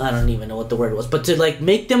I don't even know what the word was, but to like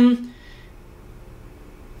make them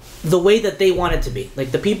the way that they wanted to be,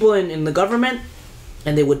 like the people in the government,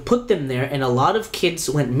 and they would put them there, and a lot of kids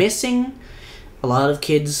went missing, a lot of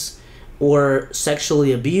kids were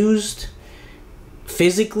sexually abused,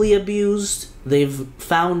 physically abused. They've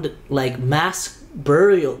found like mass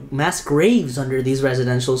graves under these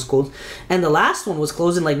residential schools, and the last one was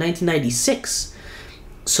closed in like 1996.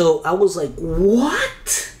 So I was like,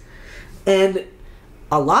 what? And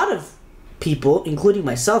a lot of people, including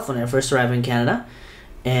myself when I first arrived in Canada,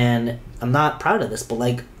 and I'm not proud of this, but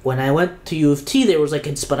like when I went to U of T, there was like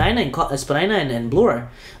in Spadina and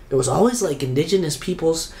Bloor, there was always like indigenous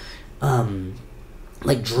people's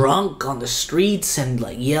like drunk on the streets and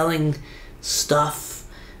like yelling stuff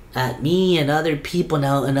at me and other people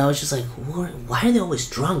now, and I was just like, why are they always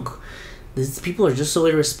drunk? These people are just so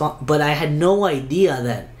irresponsible. But I had no idea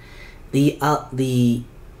that the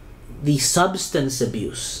substance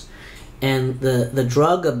abuse and the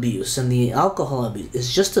drug abuse and the alcohol abuse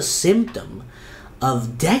is just a symptom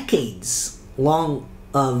of decades long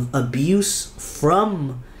of abuse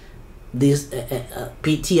from these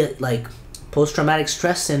post-traumatic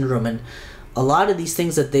stress syndrome, and a lot of these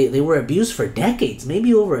things that they were abused for decades,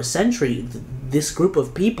 maybe over a century, this group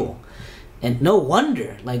of people. And no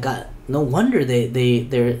wonder they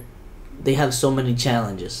have so many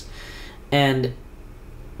challenges. And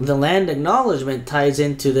the land acknowledgement ties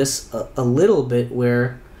into this a little bit,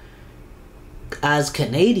 where as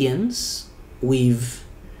Canadians, the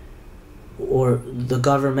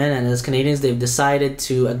government and as Canadians, they've decided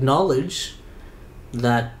to acknowledge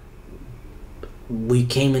that we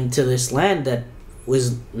came into this land that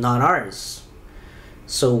was not ours.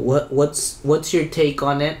 So what's your take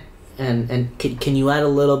on it? And can you add a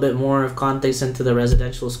little bit more of context into the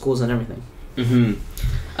residential schools and everything?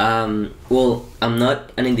 Well, I'm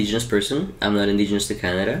not an Indigenous person. I'm not Indigenous to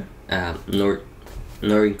Canada, nor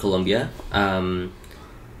in Colombia.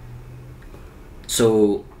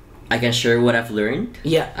 So I can share what I've learned.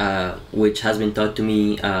 Yeah. Which has been taught to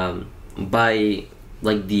me by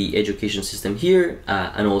like the education system here,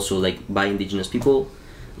 and also like by Indigenous people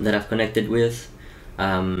that I've connected with.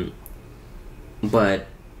 But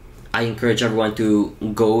I encourage everyone to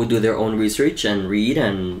go do their own research and read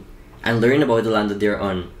and learn about the land that they're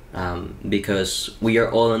on, because we are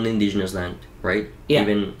all on Indigenous land, right? Yeah.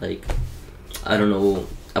 Even like, I don't know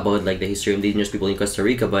about like the history of Indigenous people in Costa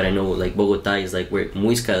Rica, but I know like Bogota is like where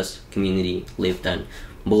Muisca's community lived, and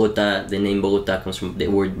Bogota, the name Bogota comes from the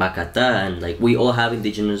word Bacata, and like we all have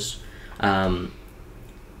Indigenous,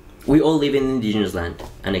 we all live in Indigenous land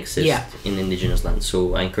and exist in Indigenous land.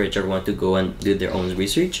 So I encourage everyone to go and do their own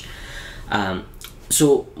research.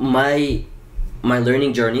 So my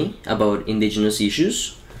learning journey about Indigenous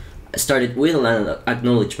issues started with land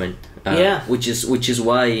acknowledgement, which is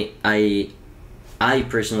why I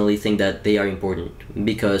personally think that they are important,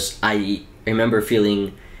 because I remember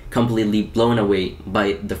feeling completely blown away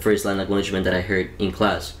by the first land acknowledgement that I heard in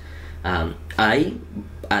class. I,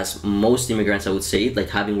 as most immigrants, I would say, like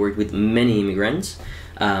having worked with many immigrants,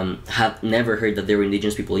 have never heard that there were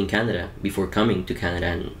Indigenous people in Canada before coming to Canada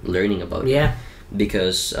and learning about it.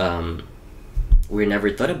 Because we never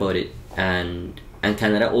thought about it, and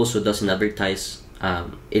Canada also doesn't advertise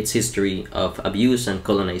its history of abuse and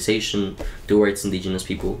colonization towards Indigenous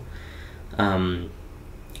people.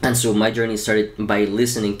 And so my journey started by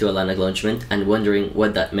listening to a land acknowledgement and wondering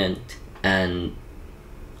what that meant, and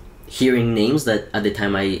hearing names that at the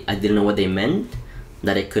time I didn't know what they meant,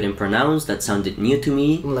 that I couldn't pronounce, that sounded new to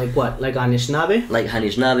me. Like what? Like Anishinaabe? Like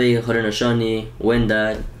Anishinaabe, Haudenosaunee,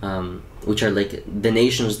 Wendat, which are like the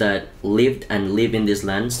nations that lived and live in this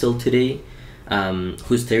land still today,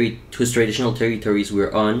 whose traditional territories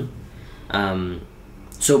we're on.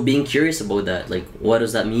 So being curious about that, like what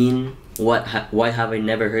does that mean? Why have I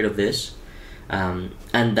never heard of this? And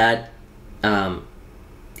that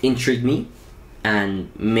intrigued me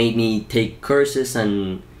and made me take courses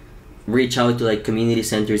and reach out to like community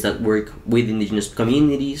centers that work with Indigenous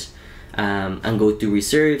communities, and go to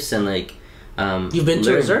reserves and like You've been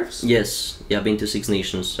to reserves? Yes, yeah, I've been to Six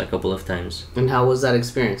Nations a couple of times. And how was that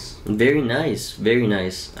experience? Very nice, very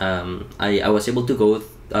nice. I was able to go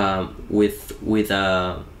with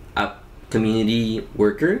a community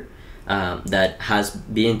worker that has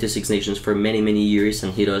been to Six Nations for many years,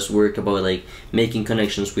 and he does work about like making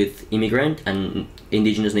connections with immigrant and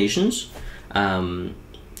Indigenous nations,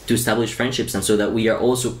 to establish friendships, and so that we are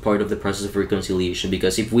also part of the process of reconciliation.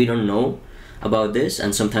 Because if we don't know about this,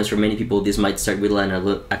 and sometimes for many people this might start with an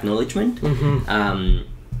acknowledgement,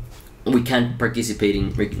 we can't participate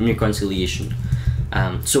in reconciliation.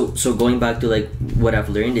 So going back to like what I've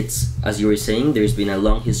learned, it's, as you were saying, there's been a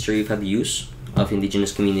long history of abuse of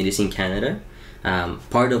Indigenous communities in Canada.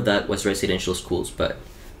 Part of that was residential schools, but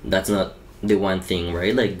that's not the one thing,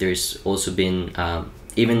 right? Like there's also been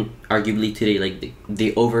even arguably today, like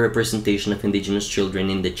the overrepresentation of Indigenous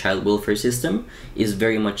children in the child welfare system is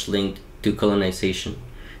very much linked to colonization.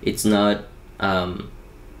 It's not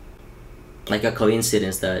like a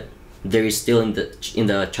coincidence that there is still in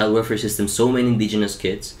the child welfare system so many Indigenous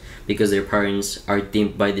kids, because their parents are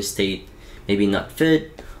deemed by the state maybe not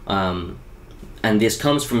fit, and this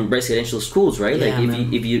comes from residential schools, right? Yeah,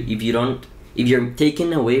 like if you're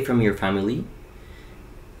taken away from your family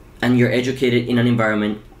and you're educated in an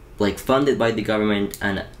environment like funded by the government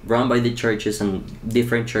and run by the churches and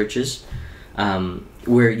different churches,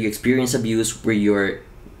 where you experience abuse, where you're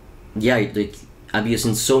like abused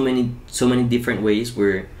in so many different ways,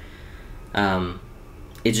 where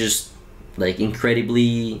it's just like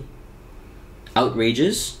incredibly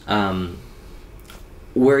outrageous,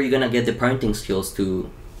 where are you gonna get the parenting skills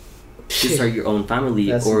to start your own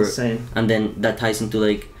family? That's insane. And then that ties into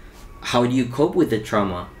like, how do you cope with the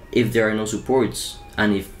trauma if there are no supports,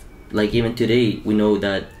 and if like even today we know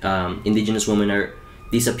that indigenous women are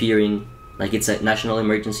disappearing. Like it's a national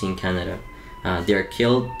emergency in Canada. They are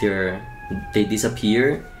killed. They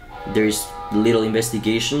disappear. There's little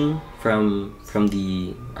investigation from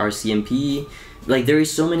the RCMP. Like there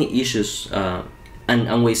is so many issues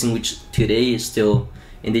and ways in which today still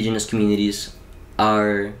indigenous communities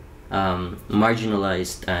are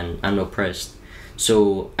marginalized and oppressed.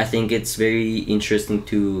 So I think it's very interesting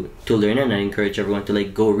to learn, and I encourage everyone to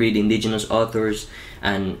like go read indigenous authors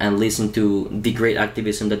and listen to the great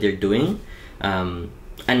activism that they're doing, and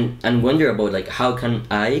wonder about like how can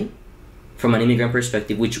I, from an immigrant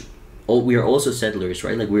perspective, which we are also settlers,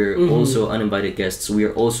 right? Like we're also uninvited guests. We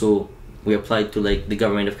applied to like the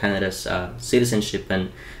government of Canada's citizenship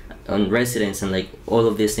and on residence and like all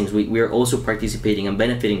of these things. We are also participating and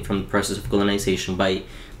benefiting from the process of colonization by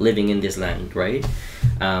living in this land, right?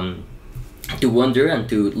 To wonder and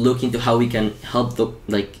to look into how we can help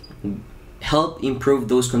help improve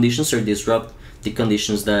those conditions or disrupt the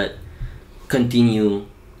conditions that continue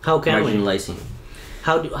marginalizing.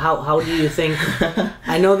 How do you think?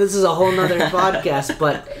 I know this is a whole nother podcast,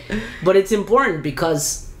 but it's important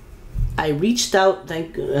because I reached out,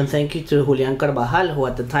 thank you to Julian Carvajal, who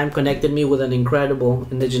at the time connected me with an incredible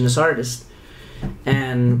indigenous artist,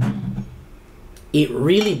 and it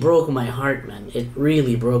really broke my heart, man. It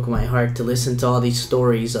really broke my heart to listen to all these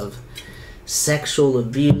stories of sexual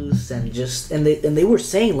abuse and they were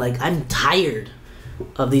saying like, I'm tired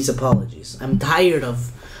of these apologies. I'm tired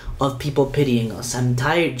of people pitying us. I'm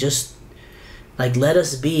tired, just like let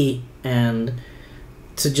us be. And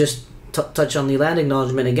to just touch on the land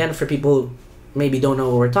acknowledgement again for people who maybe don't know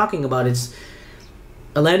what we're talking about, it's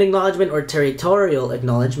a land acknowledgement or territorial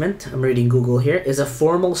acknowledgement, I'm reading Google here, is a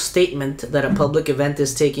formal statement that a public event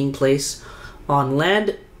is taking place on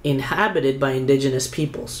land inhabited by indigenous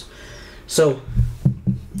peoples. So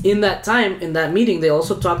in that time, in that meeting, they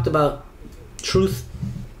also talked about truth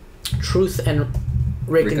and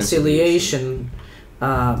reconciliation.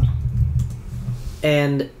 And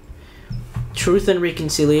Truth and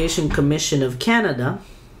Reconciliation Commission of Canada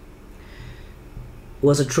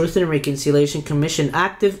was a Truth and Reconciliation Commission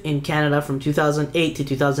active in Canada from 2008 to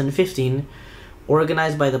 2015,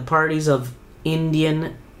 organized by the parties of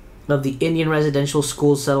the Indian Residential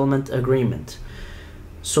School Settlement Agreement.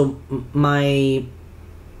 So my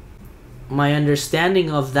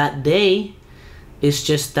understanding of that day is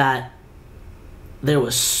just that there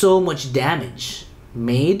was so much damage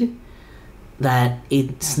made that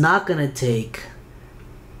it's not going to take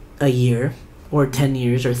a year or 10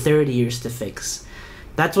 years or 30 years to fix.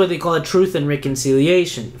 That's why they call it Truth and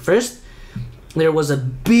Reconciliation. First, there was a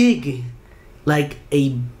big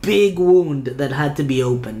wound that had to be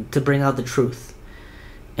opened to bring out the truth.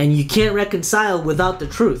 And you can't reconcile without the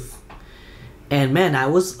truth. And man, I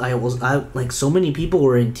was like, so many people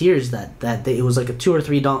were in tears that day. It was like a 2 or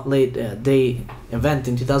 3 day event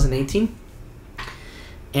in 2018.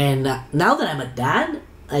 And now that I'm a dad,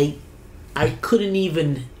 I couldn't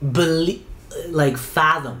even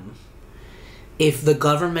fathom if the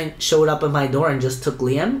government showed up at my door and just took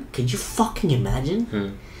Liam. Could you fucking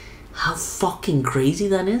imagine how fucking crazy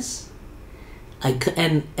that is?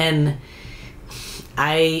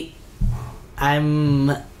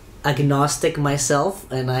 I'm agnostic myself,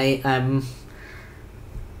 and I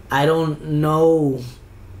don't know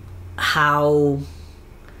how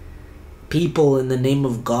people in the name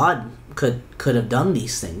of God could have done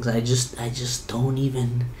these things. I just don't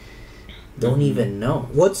even know.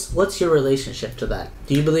 What's your relationship to that?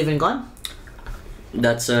 Do you believe in God?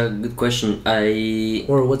 That's a good question.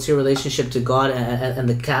 Or what's your relationship to God and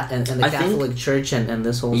the Catholic Church and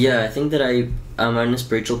this whole thing? I think that I'm a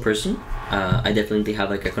spiritual person. I definitely have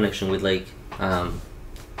like a connection with like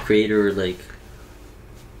creator, like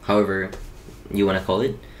however you want to call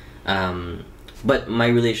it. But my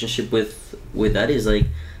relationship with that is like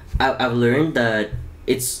I've learned that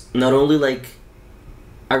it's not only like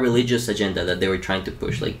a religious agenda that they were trying to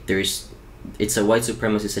push. Like it's a white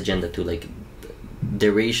supremacist agenda too. Like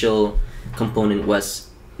the racial component was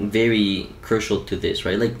very crucial to this,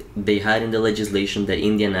 right? Like they had in the legislation the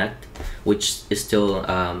Indian Act, which is still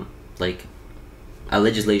like a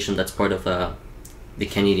legislation that's part of the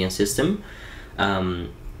Canadian system.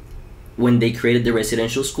 When they created the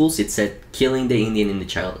residential schools, it said killing the Indian in the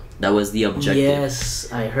child. That was the objective.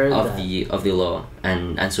 Yes, I heard of the law,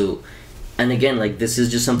 and so, and again, like this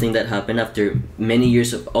is just something that happened after many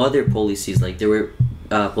years of other policies. Like there were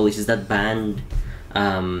policies that banned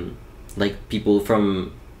like people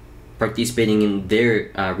from participating in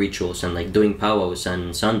their rituals and like doing powwows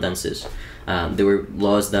and sun dances. There were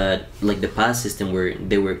laws that like the past system where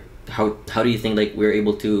they were how do you think like we're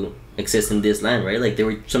able to exist in this land, right? Like there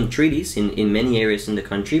were some treaties in many areas in the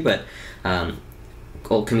country, but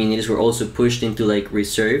all communities were also pushed into like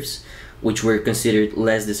reserves, which were considered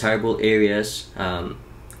less desirable areas,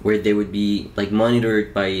 where they would be like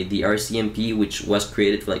monitored by the RCMP, which was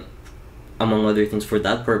created like, among other things, for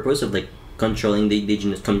that purpose of like controlling the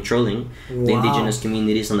indigenous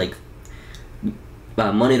communities, and like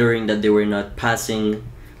monitoring that they were not passing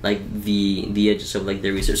like the edges of like the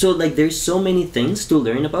research. So like there's so many things to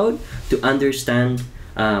learn about, to understand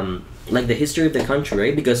like the history of the country,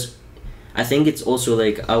 right? Because I think it's also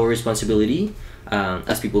like our responsibility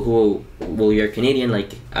as people who, well, we are Canadian,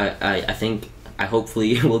 like I think I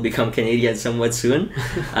hopefully will become Canadian somewhat soon,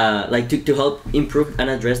 like to help improve and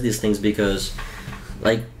address these things, because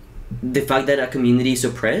like the fact that a community is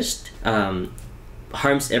oppressed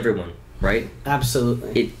harms everyone, right?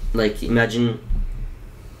 Absolutely. It like imagine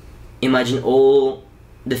all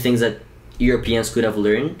the things that Europeans could have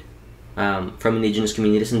learned from indigenous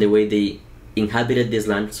communities and the way they inhabited these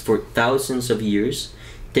lands for thousands of years,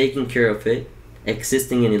 taking care of it,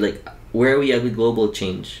 existing in it. Like, where are we at with global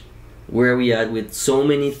change? Where are we at with so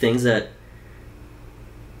many things that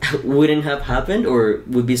wouldn't have happened or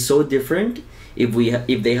would be so different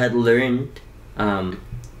if they had learned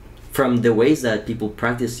from the ways that people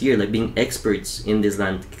practice here, like being experts in this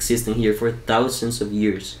land, existing here for thousands of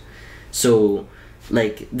years. So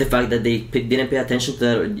like the fact that they didn't pay attention to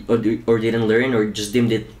that, or didn't learn, or just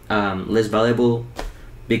deemed it less valuable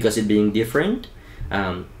because it being different,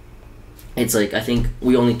 it's like, I think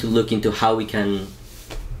we all need to look into how we can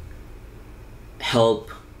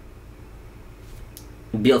help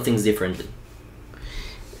build things differently.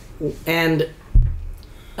 And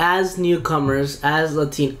as newcomers, as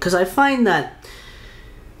Latino, because I find that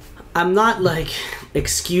I'm not like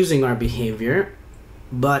excusing our behavior,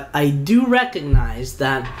 but I do recognize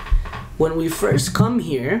that when we first come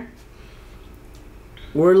here,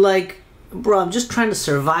 we're like, bro, I'm just trying to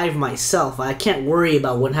survive myself. I can't worry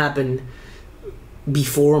about what happened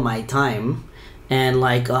before my time. And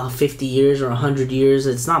like 50 years or 100 years,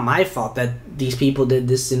 it's not my fault that these people did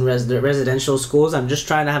this in residential schools. I'm just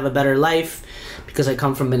trying to have a better life because I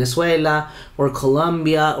come from Venezuela or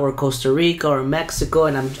Colombia or Costa Rica or Mexico,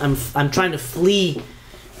 and I'm trying to flee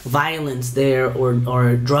violence there, or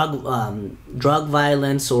drug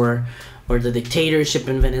violence, or the dictatorship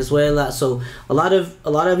in Venezuela. So a lot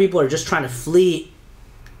of people are just trying to flee,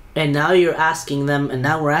 and now we're asking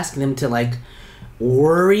them to like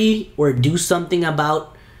worry or do something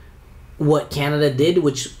about what Canada did,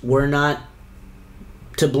 which we're not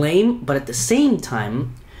to blame, but at the same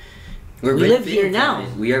time we live here now.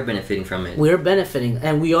 We are benefiting from it. We're benefiting,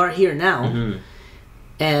 and we are here now. Mm-hmm.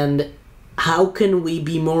 And how can we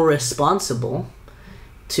be more responsible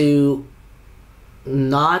to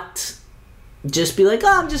not just be like,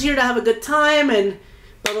 oh, I'm just here to have a good time and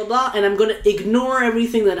blah blah blah, and I'm going to ignore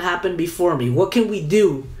everything that happened before me? What can we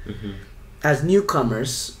do as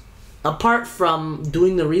newcomers, apart from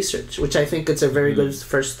doing the research, which I think it's a very good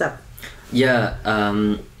first step? Yeah,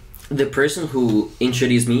 the person who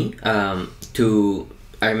introduced me to,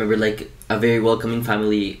 I remember, like a very welcoming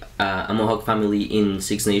family, a Mohawk family in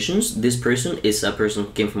Six Nations. This person is a person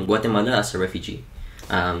who came from Guatemala as a refugee,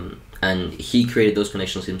 and he created those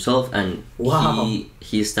connections himself, and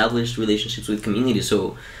he established relationships with communities.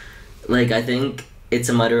 So like, I think it's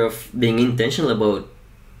a matter of being intentional about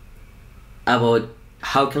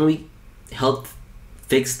how can we help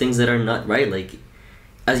fix things that are not right. Like,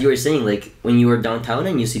 as you were saying, like when you are downtown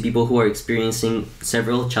and you see people who are experiencing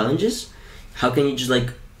several challenges, how can you just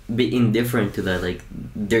like be indifferent to that? Like,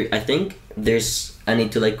 I think there's a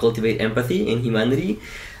need to like cultivate empathy and humanity,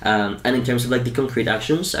 and in terms of like the concrete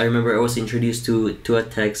actions, I remember I was introduced to a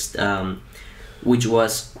text which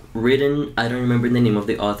was written, I don't remember the name of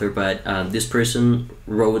the author, but this person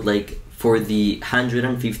wrote like for the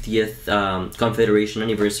 150th Confederation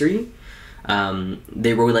anniversary,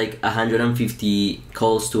 they wrote like 150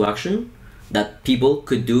 calls to action that people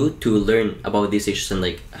could do to learn about these issues and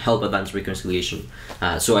like help advance reconciliation.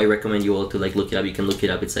 So I recommend you all to like look it up. You can look it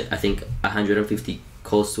up. It's like, I think 150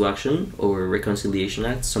 calls to action or reconciliation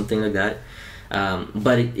acts, something like that.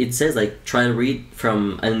 But it says like, try to read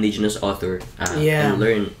from an indigenous author and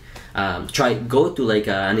learn. Go to like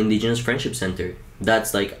an indigenous friendship center.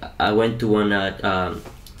 That's like, I went to one at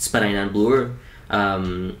Spanina and Bloor.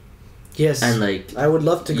 Yes, and like, I would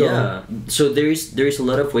love to go. Yeah, so there is a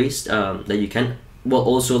lot of ways that you can. Well,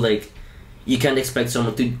 also like, you can't expect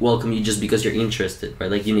someone to welcome you just because you're interested,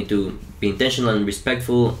 right? Like, you need to be intentional and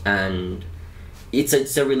respectful, and it's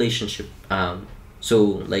a relationship. So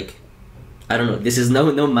like, I don't know. This is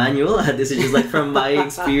no manual. This is just like from my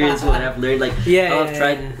experience, what I've learned. Like I've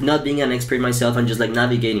tried not being an expert myself and just like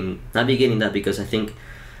navigating that, because I think,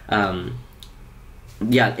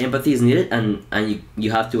 empathy is needed, and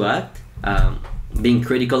you have to act. Being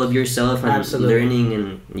critical of yourself and learning,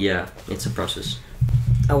 and it's a process.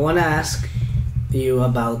 I want to ask you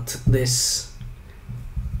about this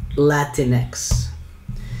Latinx.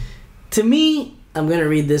 To me, I'm going to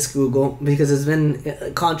read this Google because it's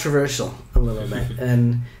been controversial a little bit.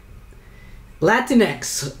 And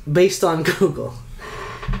Latinx, based on Google,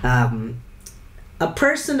 a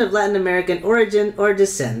person of Latin American origin or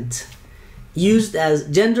descent used as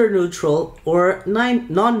gender neutral or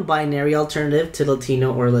non-binary alternative to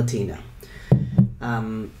Latino or Latina.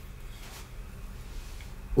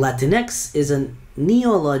 Latinx is a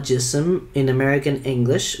neologism in American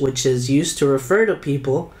English, which is used to refer to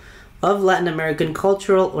people of Latin American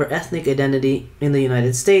cultural or ethnic identity in the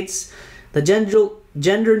United States. The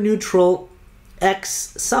gender neutral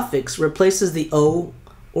X suffix replaces the O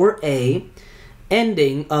or A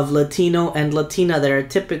ending of Latino and Latina that are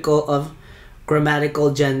typical of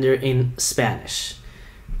grammatical gender in Spanish.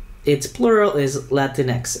 Its plural is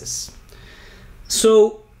Latinxes.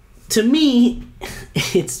 So, to me,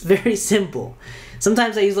 it's very simple.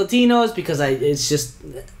 Sometimes I use Latinos because it's just,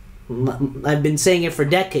 I've been saying it for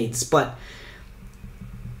decades, but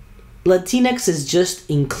Latinx is just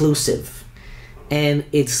inclusive. And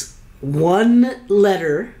it's one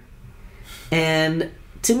letter, and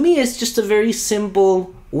to me it's just a very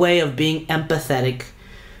simple way of being empathetic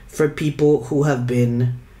for people who have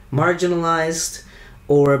been marginalized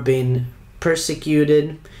or been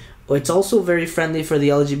persecuted. It's also very friendly for the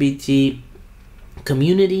LGBT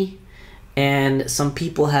community, and some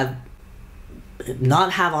people have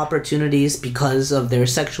not have opportunities because of their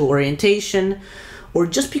sexual orientation or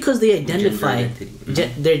just because they identify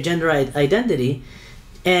their gender identity.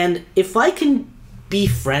 And if I can be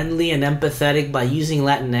friendly and empathetic by using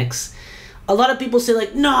Latinx, a lot of people say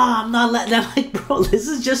like, no, I'm not Latin. I'm like, bro, this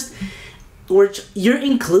is just, you're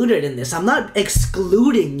included in this. I'm not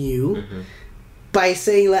excluding you by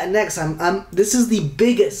saying Latinx. This is the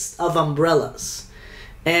biggest of umbrellas.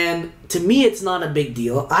 And to me, it's not a big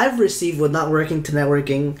deal. I've received with not working to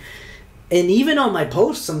networking, and even on my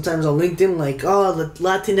posts sometimes on LinkedIn, like, oh,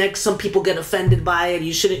 Latinx, some people get offended by it,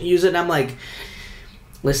 you shouldn't use it. And I'm like,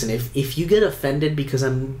 listen, if you get offended because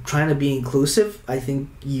I'm trying to be inclusive, I think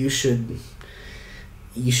you should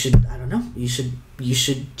I don't know, you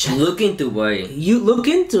should check. Look into why. You look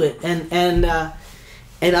into it, and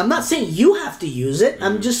I'm not saying you have to use it.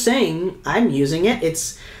 I'm just saying I'm using it.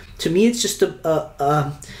 To me, it's just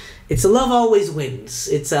it's a love always wins.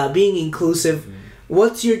 It's being inclusive.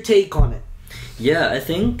 What's your take on it? Yeah, I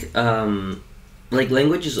think like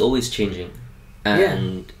language is always changing,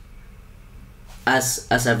 and as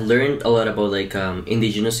I've learned a lot about like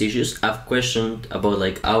indigenous issues, I've questioned about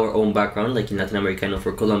like our own background, like in Latin America and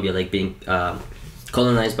for Colombia, like being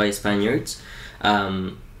colonized by Spaniards.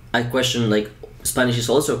 I question like Spanish is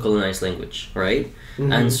also a colonized language, right?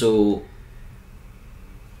 And so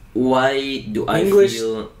why do I English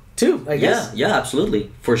feel too? I guess. Yeah,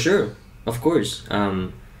 absolutely, for sure, of course.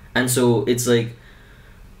 And so it's like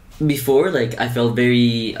before, like I felt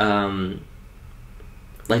very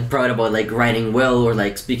like proud about like writing well or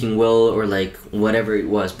like speaking well or like whatever it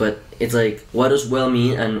was, but it's like, what does well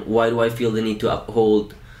mean, and why do I feel the need to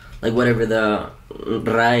uphold like whatever the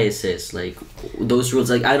RAE says, like those rules?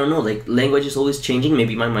 Like I don't know, like language is always changing.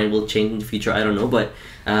 Maybe my mind will change in the future, I don't know, but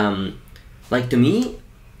like to me,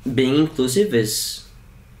 being inclusive is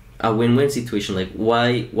a win-win situation. Like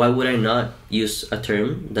why would I not use a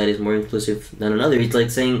term that is more inclusive than another? It's like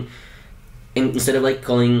saying, instead of like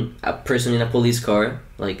calling a person in a police car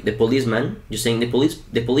like the policeman, you're saying the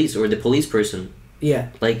police or the police person. Yeah.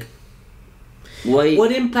 Like why?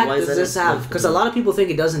 What impact does this have? Because a lot of people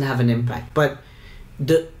think it doesn't have an impact, but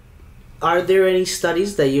are there any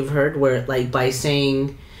studies that you've heard where like by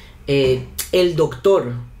saying el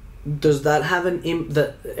doctor, does that have an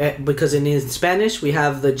because in Spanish we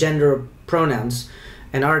have the gender pronouns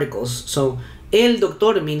and articles, so el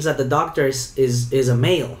doctor means that the doctor is a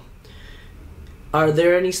male. Are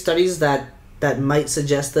there any studies that might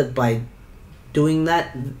suggest that by doing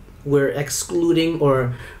that we're excluding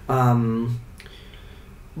or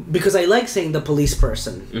because I like saying the police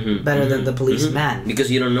person better than the policeman,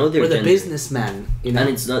 because you don't know their or the gender. businessman, you know? And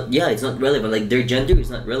it's not relevant. Like their gender is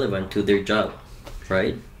not relevant to their job,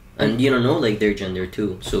 right? And you don't know like their gender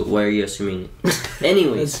too, so why are you assuming it?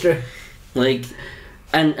 Anyways, That's true. Like,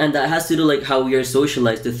 and that has to do like how we are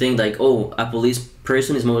socialized to think like, oh, a police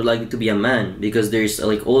person is more likely to be a man, because there's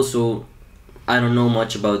like also I don't know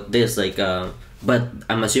much about this, like, but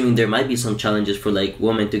I'm assuming there might be some challenges for like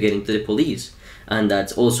women to get into the police, and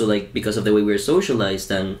that's also like because of the way we're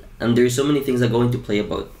socialized, and there's so many things that go into play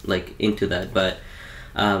about like into that. But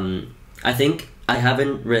I think I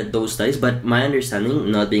haven't read those studies, but my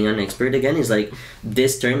understanding, not being an expert again, is like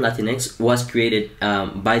this term Latinx was created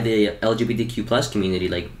by the LGBTQ plus community,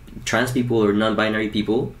 like trans people or non-binary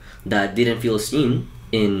people that didn't feel seen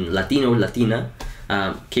in Latino or Latina,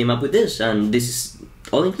 came up with this, and this is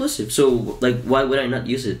all inclusive. So like, why would I not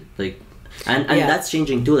use it? Like, and that's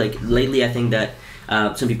changing too. Like lately, I think that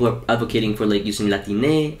some people are advocating for like using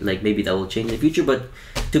Latine, like maybe that will change in the future. But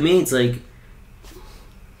to me, it's like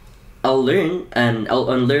I'll learn and I'll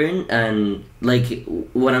unlearn, and like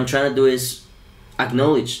what I'm trying to do is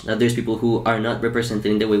acknowledge that there's people who are not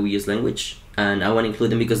represented in the way we use language, and I want to include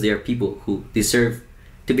them because they are people who deserve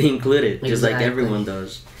to be included, just like everyone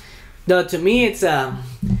does. No, to me, it's I'm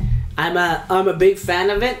a big fan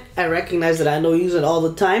of it. I recognize that I don't use it all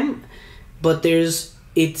the time, but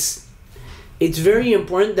it's very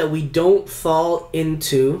important that we don't fall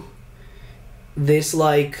into this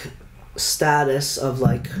like status of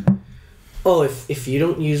like, oh, if you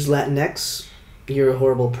don't use Latinx, you're a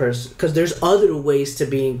horrible person. Because there's other ways to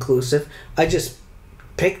be inclusive. I just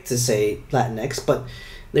picked to say Latinx, but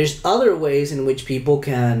there's other ways in which people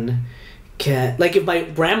can like, if my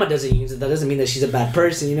grandma doesn't use it, that doesn't mean that she's a bad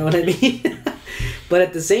person, you know what I mean? But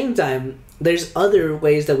at the same time, there's other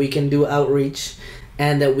ways that we can do outreach,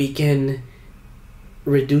 and that we can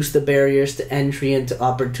reduce the barriers to entry and to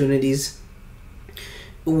opportunities.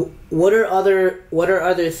 What are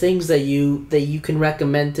other things that you can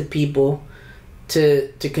recommend to people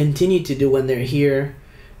to continue to do when they're here,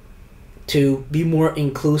 to be more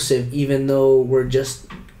inclusive, even though we're just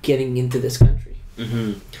getting into this country?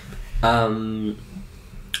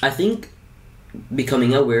 I think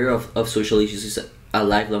becoming aware of social issues is a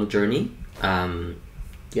lifelong journey. And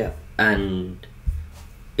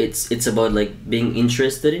it's about like being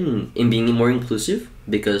interested in being more inclusive,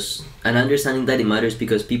 because, and understanding that it matters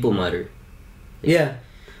because people matter.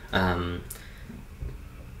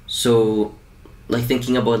 So like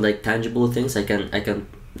thinking about like tangible things, I can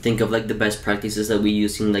think of like the best practices that we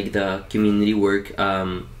use in like the community work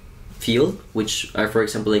field, which are, for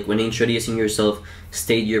example, like when introducing yourself,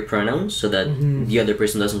 state your pronouns so that the other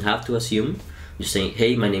person doesn't have to assume. Just saying,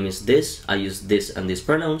 hey, my name is this, I use this and this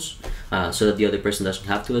pronouns, so that the other person doesn't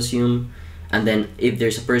have to assume. And then if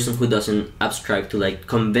there's a person who doesn't subscribe to like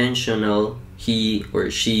conventional he or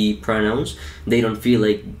she pronouns, they don't feel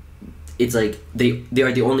like it's like they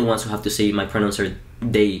are the only ones who have to say my pronouns are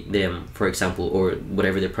they, them, for example, or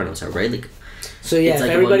whatever their pronouns are, right? Like, so yeah, if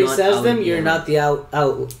like everybody says them, you're not the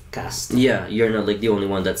outcast. Yeah, you're not like the only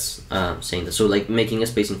one that's saying that. So like making a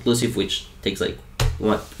space inclusive, which takes like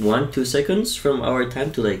 1-2 seconds from our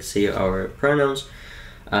time to like say our pronouns.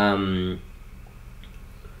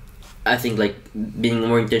 I think like being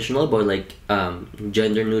more intentional about like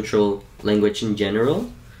gender neutral language in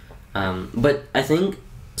general. But I think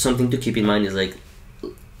something to keep in mind is like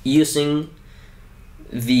using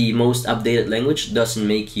the most updated language doesn't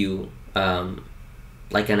make you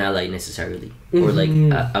like an ally necessarily, or like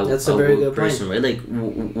a very good person, right? Like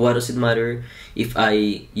what does it matter if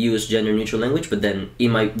I use gender neutral language, but then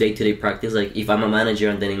in my day-to-day practice, like if I'm a manager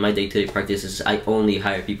and then in my day-to-day practices I only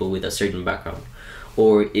hire people with a certain background,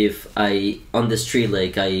 or if I on the street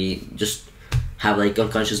like I just have like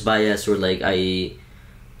unconscious bias, or like I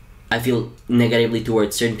feel negatively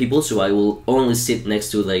towards certain people, so I will only sit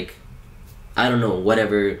next to like, I don't know,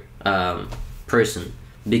 whatever person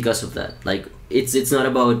because of that. Like it's not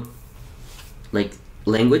about like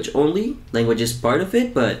language only. Language is part of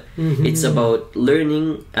it, but it's about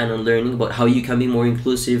learning and unlearning about how you can be more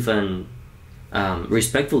inclusive and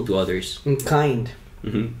respectful to others and kind.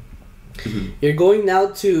 You're going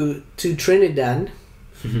now to Trinidad,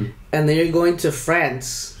 and then you're going to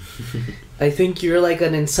France. I think you're like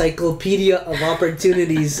an encyclopedia of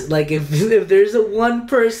opportunities. Like if there's one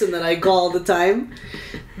person that I call all the time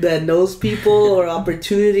that knows people or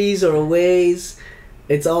opportunities or ways,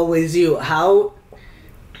 it's always you. How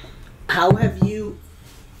have you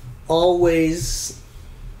always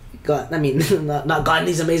got? I mean, not gotten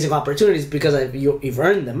these amazing opportunities because you've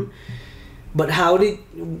earned them. But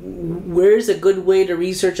where's a good way to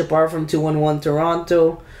research apart from 211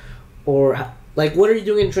 Toronto, or like what are you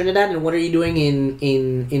doing in Trinidad and what are you doing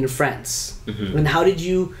in France? And how did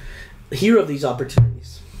you hear of these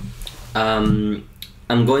opportunities?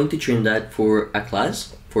 I'm going to Trinidad for a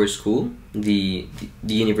class for school. The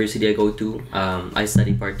university I go to, I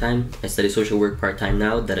study part-time. I study social work part-time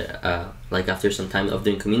now that like after some time of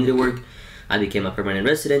doing community work, I became a permanent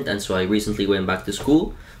resident, and so I recently went back to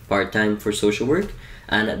school part-time for social work.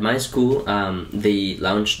 And at my school, they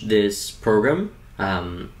launched this program.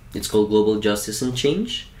 It's called Global Justice and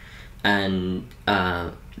Change, and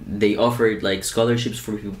they offered like scholarships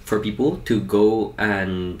for people to go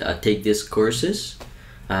and take these courses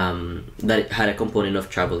that had a component of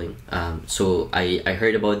traveling. So I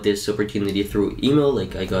heard about this opportunity through email.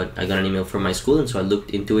 Like I got an email from my school, and so I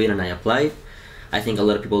looked into it and I applied. I think a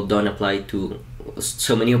lot of people don't apply to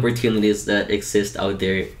so many opportunities that exist out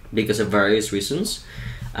there because of various reasons.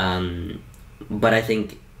 But I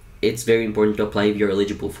think it's very important to apply if you're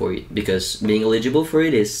eligible for it, because being eligible for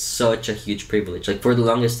it is such a huge privilege. Like for the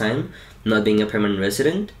longest time, not being a permanent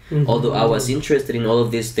resident, although I was interested in all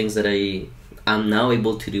of these things that I am now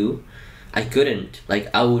able to do, I couldn't.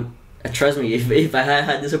 Like I would, trust me, if I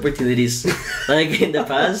had these opportunities like in the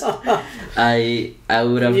past, I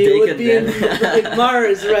would have taken them. In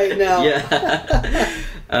Mars right now. Yeah.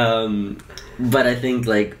 But I think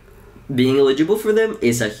like being eligible for them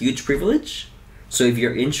is a huge privilege. So if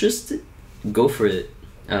you're interested, go for it.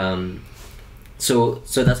 So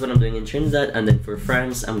that's what I'm doing in Trinidad, and then for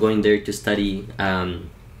France, I'm going there to study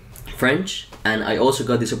French, and I also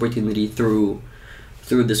got this opportunity through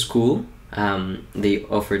the school. They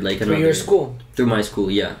offered like another. Through your school. Through my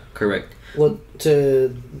school, yeah, correct. What,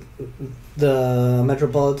 to the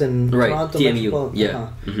Metropolitan Toronto TMU, Metropolitan,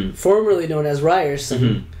 yeah. Formerly known as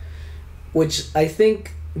Ryerson, which I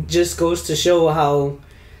think just goes to show how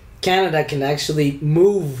Canada can actually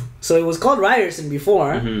move. So it was called Ryerson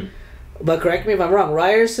before, but correct me if I'm wrong.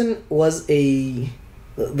 Ryerson was the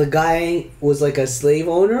guy was like a slave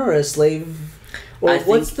owner or a slave, or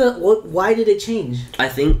why did it change? I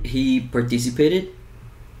think he participated.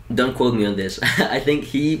 Don't quote me on this. I think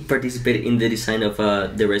he participated in the design of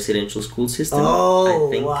the residential school system. Oh,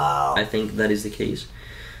 wow! I think that is the case.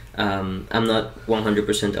 I'm not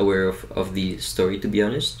 100% aware of the story, to be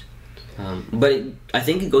honest. But I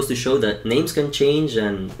think it goes to show that names can change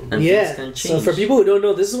and things can change. So for people who don't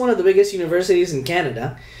know, this is one of the biggest universities in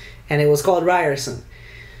Canada, and it was called Ryerson.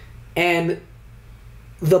 And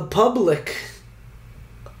the public,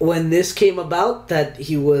 when this came about, that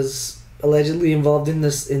he was allegedly involved in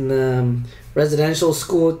the residential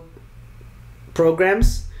school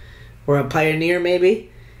programs, or a pioneer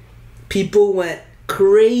maybe, people went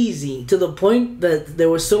crazy to the point that there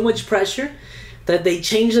was so much pressure that they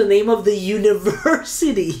changed the name of the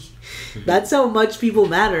university. That's how much people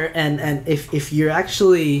matter, and if you're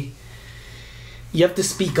actually, you have to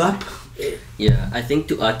speak up. Yeah, I think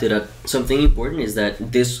to add to that, something important is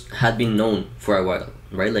that this had been known for a while,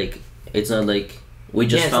 right? Like it's not like we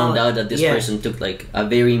just found out that this person took like a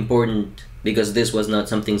very important, because this was not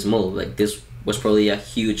something small. Like this was probably a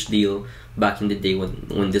huge deal back in the day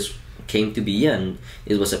when this came to be, and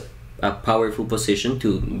it was a powerful position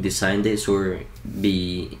to design this or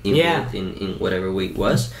be involved in whatever way it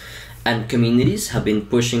was. And communities have been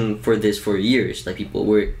pushing for this for years. Like people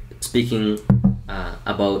were speaking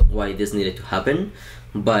about why this needed to happen,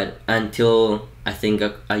 but until I think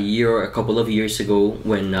a year or a couple of years ago,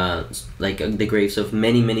 when the graves of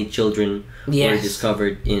many children were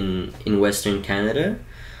discovered in Western Canada,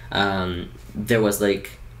 there was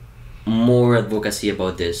like more advocacy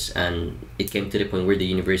about this, and it came to the point where the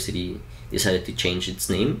university decided to change its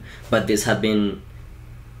name. But this had been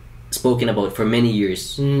spoken about for many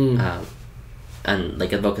years, and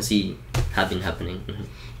like advocacy had been happening.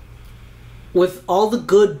 With all the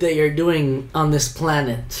good that you're doing on this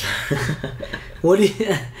planet, what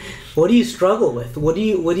do you struggle with? What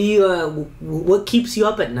keeps you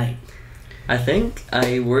up at night? I think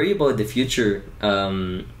I worry about the future.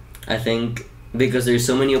 I think because there's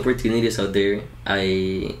so many opportunities out there,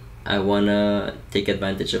 I wanna take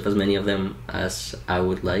advantage of as many of them as I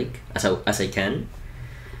would like, as I can.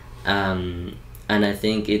 And I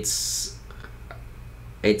think it's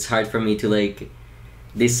hard for me to like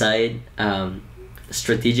decide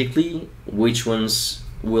strategically which ones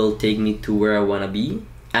will take me to where I want to be,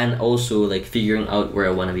 and also like figuring out where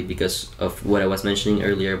I want to be because of what I was mentioning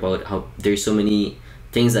earlier about how there's so many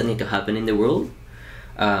things that need to happen in the world,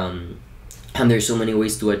 and there's so many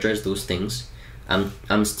ways to address those things.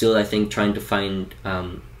 I'm still, I think, trying to find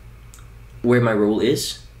where my role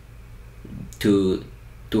is to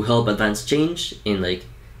help advance change in like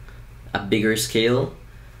a bigger scale,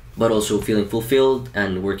 but also feeling fulfilled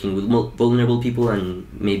and working with vulnerable people and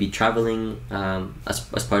maybe traveling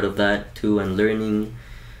as part of that too, and learning.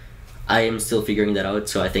 I am still figuring that out,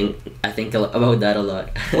 so I think about that a lot.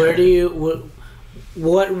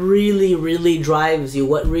 What really drives you?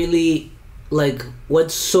 What really, like,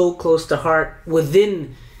 what's so close to heart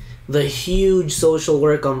within the huge social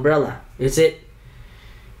work umbrella? Is it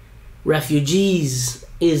refugees?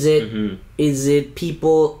 Is it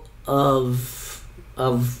people of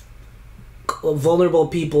vulnerable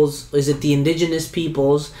peoples? Is it the indigenous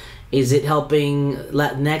peoples? Is it helping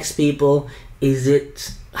Latinx people? Is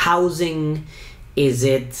it housing? Is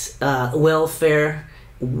it welfare?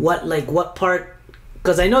 What part?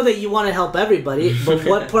 Because I know that you want to help everybody, but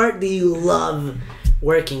what part do you love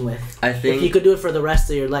working with? I think if you could do it for the rest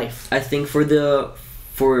of your life. I think for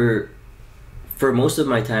most of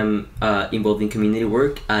my time involved in community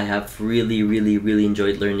work, I have really, really, really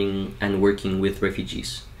enjoyed learning and working with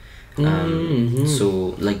refugees.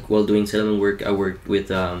 So like while doing settlement work, I worked with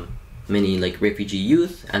many like refugee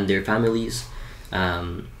youth and their families,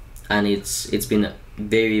 and it's been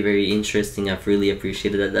very, very interesting. I've really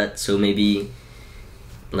appreciated that. So maybe,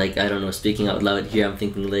 like, I don't know, speaking out loud here, I'm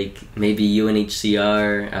thinking like maybe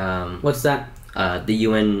UNHCR. What's that? The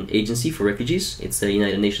UN Agency for Refugees. It's the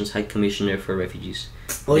United Nations High Commissioner for Refugees.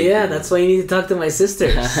 Oh yeah, that's why you need to talk to my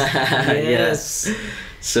sisters. Yes.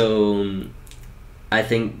 So I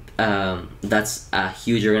think that's a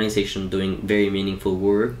huge organization doing very meaningful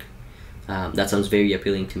work. That sounds very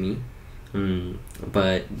appealing to me.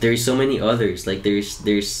 But there's so many others. Like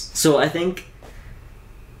there's so I think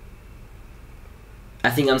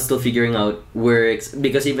I'm still figuring out where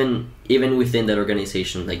because even within that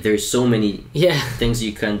organization, like there's so many things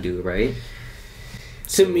you can do, right?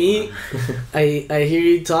 To me, I hear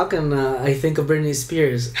you talking. I think of Britney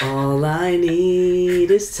Spears. All I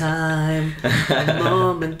need is time, a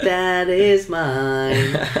moment that is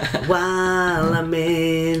mine, while I'm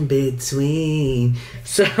in between.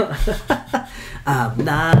 So I'm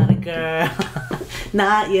not a girl,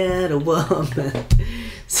 not yet a woman.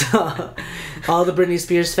 So all the Britney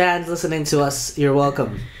Spears fans listening to us, you're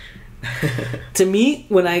welcome. To me,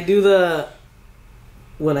 what I do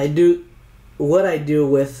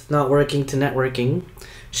with not working to networking,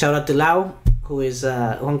 shout out to Lau, who is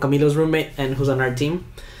Juan Camilo's roommate and who's on our team.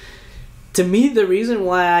 To me, the reason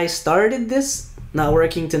why I started this not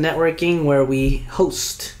working to networking, where we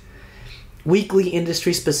host weekly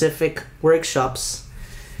industry-specific workshops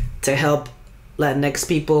to help Latinx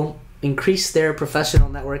people increase their professional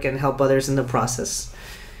network and help others in the process.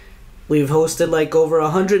 We've hosted like over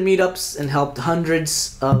 100 meetups and helped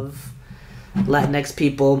hundreds of Latinx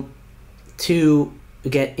people to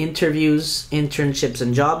get interviews, internships,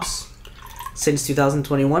 and jobs since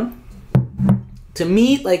 2021. To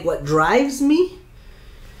me, like, what drives me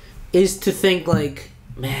is to think like,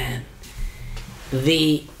 man,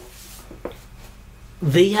 they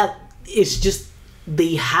have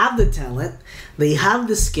the talent, they have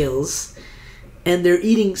the skills, and they're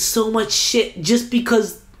eating so much shit just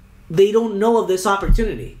because they don't know of this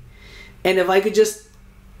opportunity. And if I could just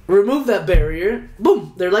remove that barrier,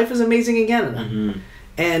 boom, their life is amazing in Canada.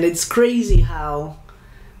 And it's crazy how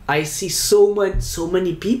I see so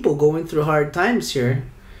many people going through hard times here,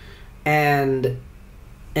 and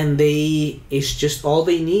it's just all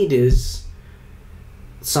they need is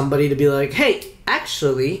somebody to be like, hey,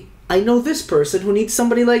 actually, I know this person who needs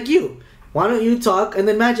somebody like you. Why don't you talk? And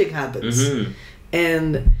then magic happens.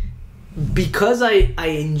 And because I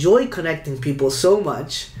enjoy connecting people so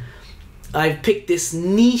much, I've picked this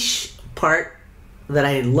niche part that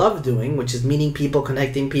I love doing, which is meeting people,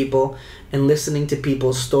 connecting people, and listening to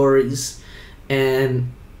people's stories.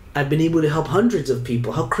 And I've been able to help hundreds of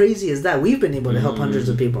people. How crazy is that? We've been able to help hundreds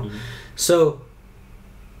of people. So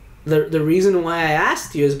the reason why I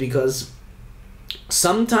asked you is because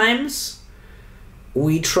sometimes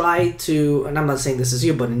we try to, and I'm not saying this is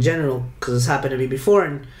you, but in general, because it's happened to me before,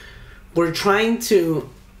 and we're trying to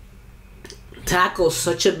tackle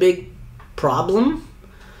such a big problem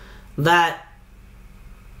that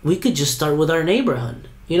we could just start with our neighborhood.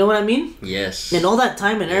 You know what I mean? Yes. And all that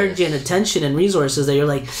time and energy and attention and resources that you're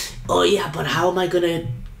like, oh yeah, but how am I gonna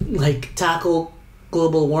like tackle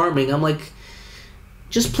global warming? I'm like,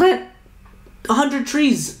 just plant 100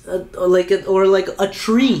 trees, or a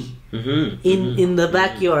tree in the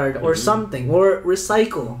backyard or something, or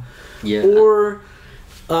recycle, or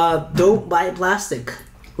don't buy plastic.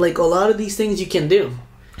 Like, a lot of these things you can do.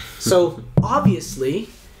 So obviously,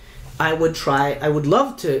 I would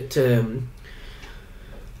love to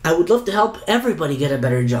help everybody get a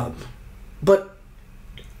better job. But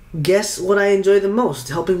guess what I enjoy the most?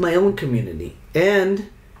 Helping my own community. And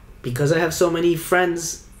because I have so many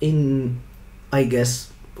friends in, I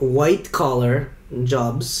guess, white collar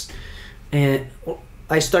jobs, and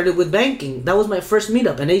I started with banking. That was my first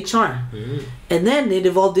meetup in HR. And then it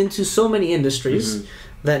evolved into so many industries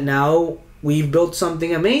that now we've built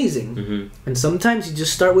something amazing. And sometimes you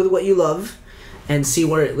just start with what you love and see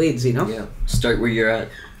where it leads, you know? Yeah. Start where you're at.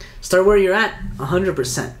 Start where you're at,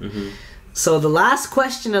 100%. So the last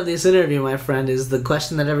question of this interview, my friend, is the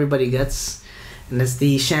question that everybody gets, and it's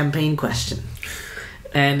the champagne question.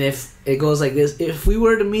 And if it goes like this: if we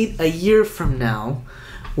were to meet a year from now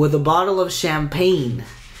with a bottle of champagne,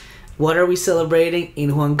 what are we celebrating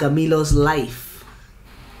in Juan Camilo's life?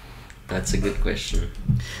 That's a good question.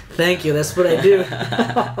 Thank you. That's what I do.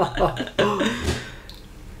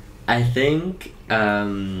 I think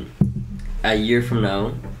a year from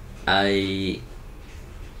now, I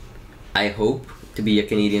hope to be a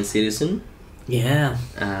Canadian citizen. Yeah.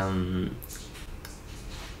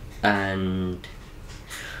 And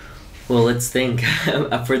well, let's think.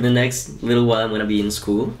 For the next little while, I'm gonna be in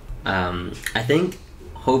school. I think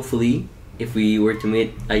hopefully, if we were to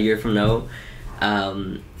meet a year from now,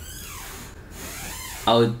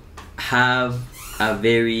 I would have a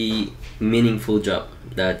very meaningful job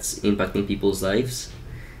that's impacting people's lives,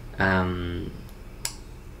 and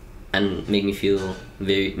making me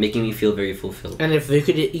feel very fulfilled. And if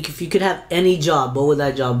you could have any job, what would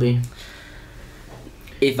that job be?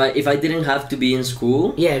 If I didn't have to be in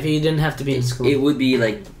school, yeah, if you didn't have to be in school, it would be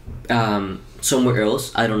like somewhere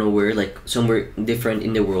else. I don't know where, like somewhere different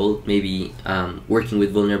in the world. Maybe working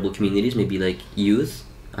with vulnerable communities. Maybe like youth.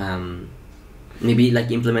 Maybe like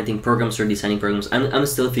implementing programs or designing programs. I'm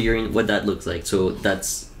still figuring what that looks like. So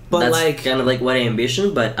that's like kind of like what I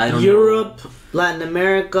envision. But I don't know. Europe, Latin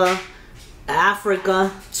America,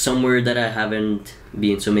 Africa. Somewhere that I haven't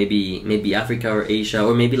been. So maybe Africa or Asia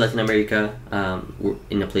or maybe Latin America.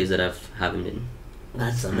 In a place that I haven't been.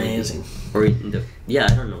 That's amazing. Or in the I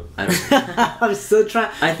don't know. I'm still trying.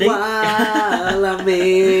 I think while I'm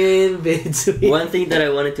in between. One thing that I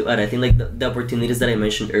wanted to add, I think like the opportunities that I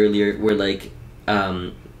mentioned earlier were like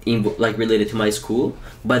related to my school,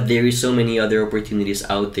 but there is so many other opportunities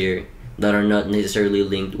out there that are not necessarily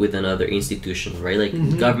linked with another institution, right? Like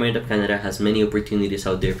Government of Canada has many opportunities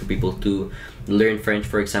out there for people to learn French,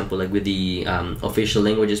 for example, like with the official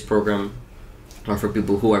languages program, or for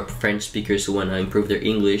people who are French speakers who want to improve their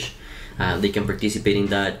English, they can participate in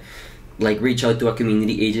that. Like reach out to a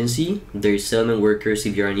community agency. There's settlement workers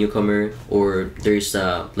if you're a newcomer, or there's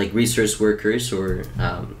like resource workers or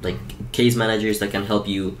like case managers that can help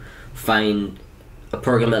you find a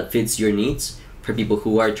program that fits your needs, for people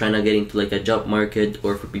who are trying to get into like a job market,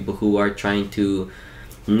 or for people who are trying to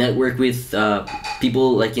network with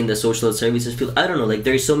people like in the social services field. I don't know, like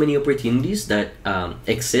there's so many opportunities that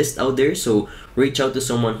exist out there, so reach out to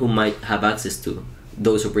someone who might have access to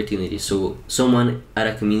those opportunities. So someone at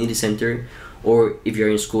a community center, or if you're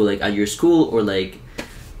in school, like at your school, or like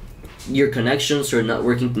your connections, or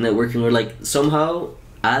networking, or like somehow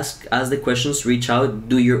ask the questions, reach out,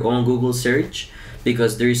 do your own Google search,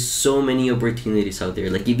 because there's so many opportunities out there.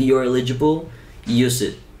 Like if you're eligible, use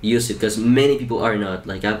it, because many people are not.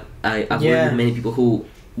 Like I've worked with many people who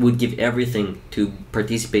would give everything to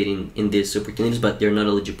participating in these opportunities, but they're not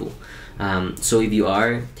eligible. So if you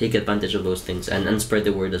are, take advantage of those things and spread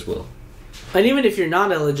the word as well. And even if you're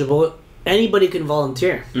not eligible, anybody can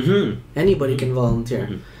volunteer. Anybody can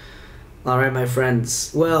volunteer. All right, my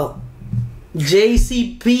friends. Well,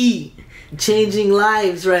 JCP, changing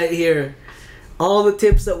lives right here. All the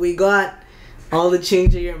tips that we got, all the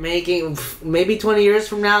change that you're making. Maybe 20 years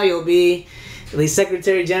from now, you'll be the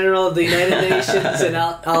Secretary General of the United Nations, and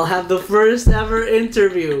I'll have the first ever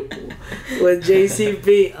interview with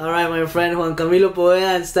JCP. All right, my friend Juan Camilo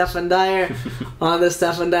Poveda and Stephan Dyer on the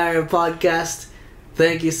Stephan Dyer Podcast.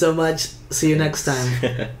 Thank you so much. See you next time.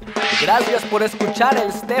 Gracias por escuchar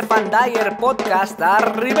el Stephan Dyer Podcast.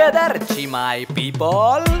 Arrivederci, my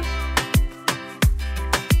people.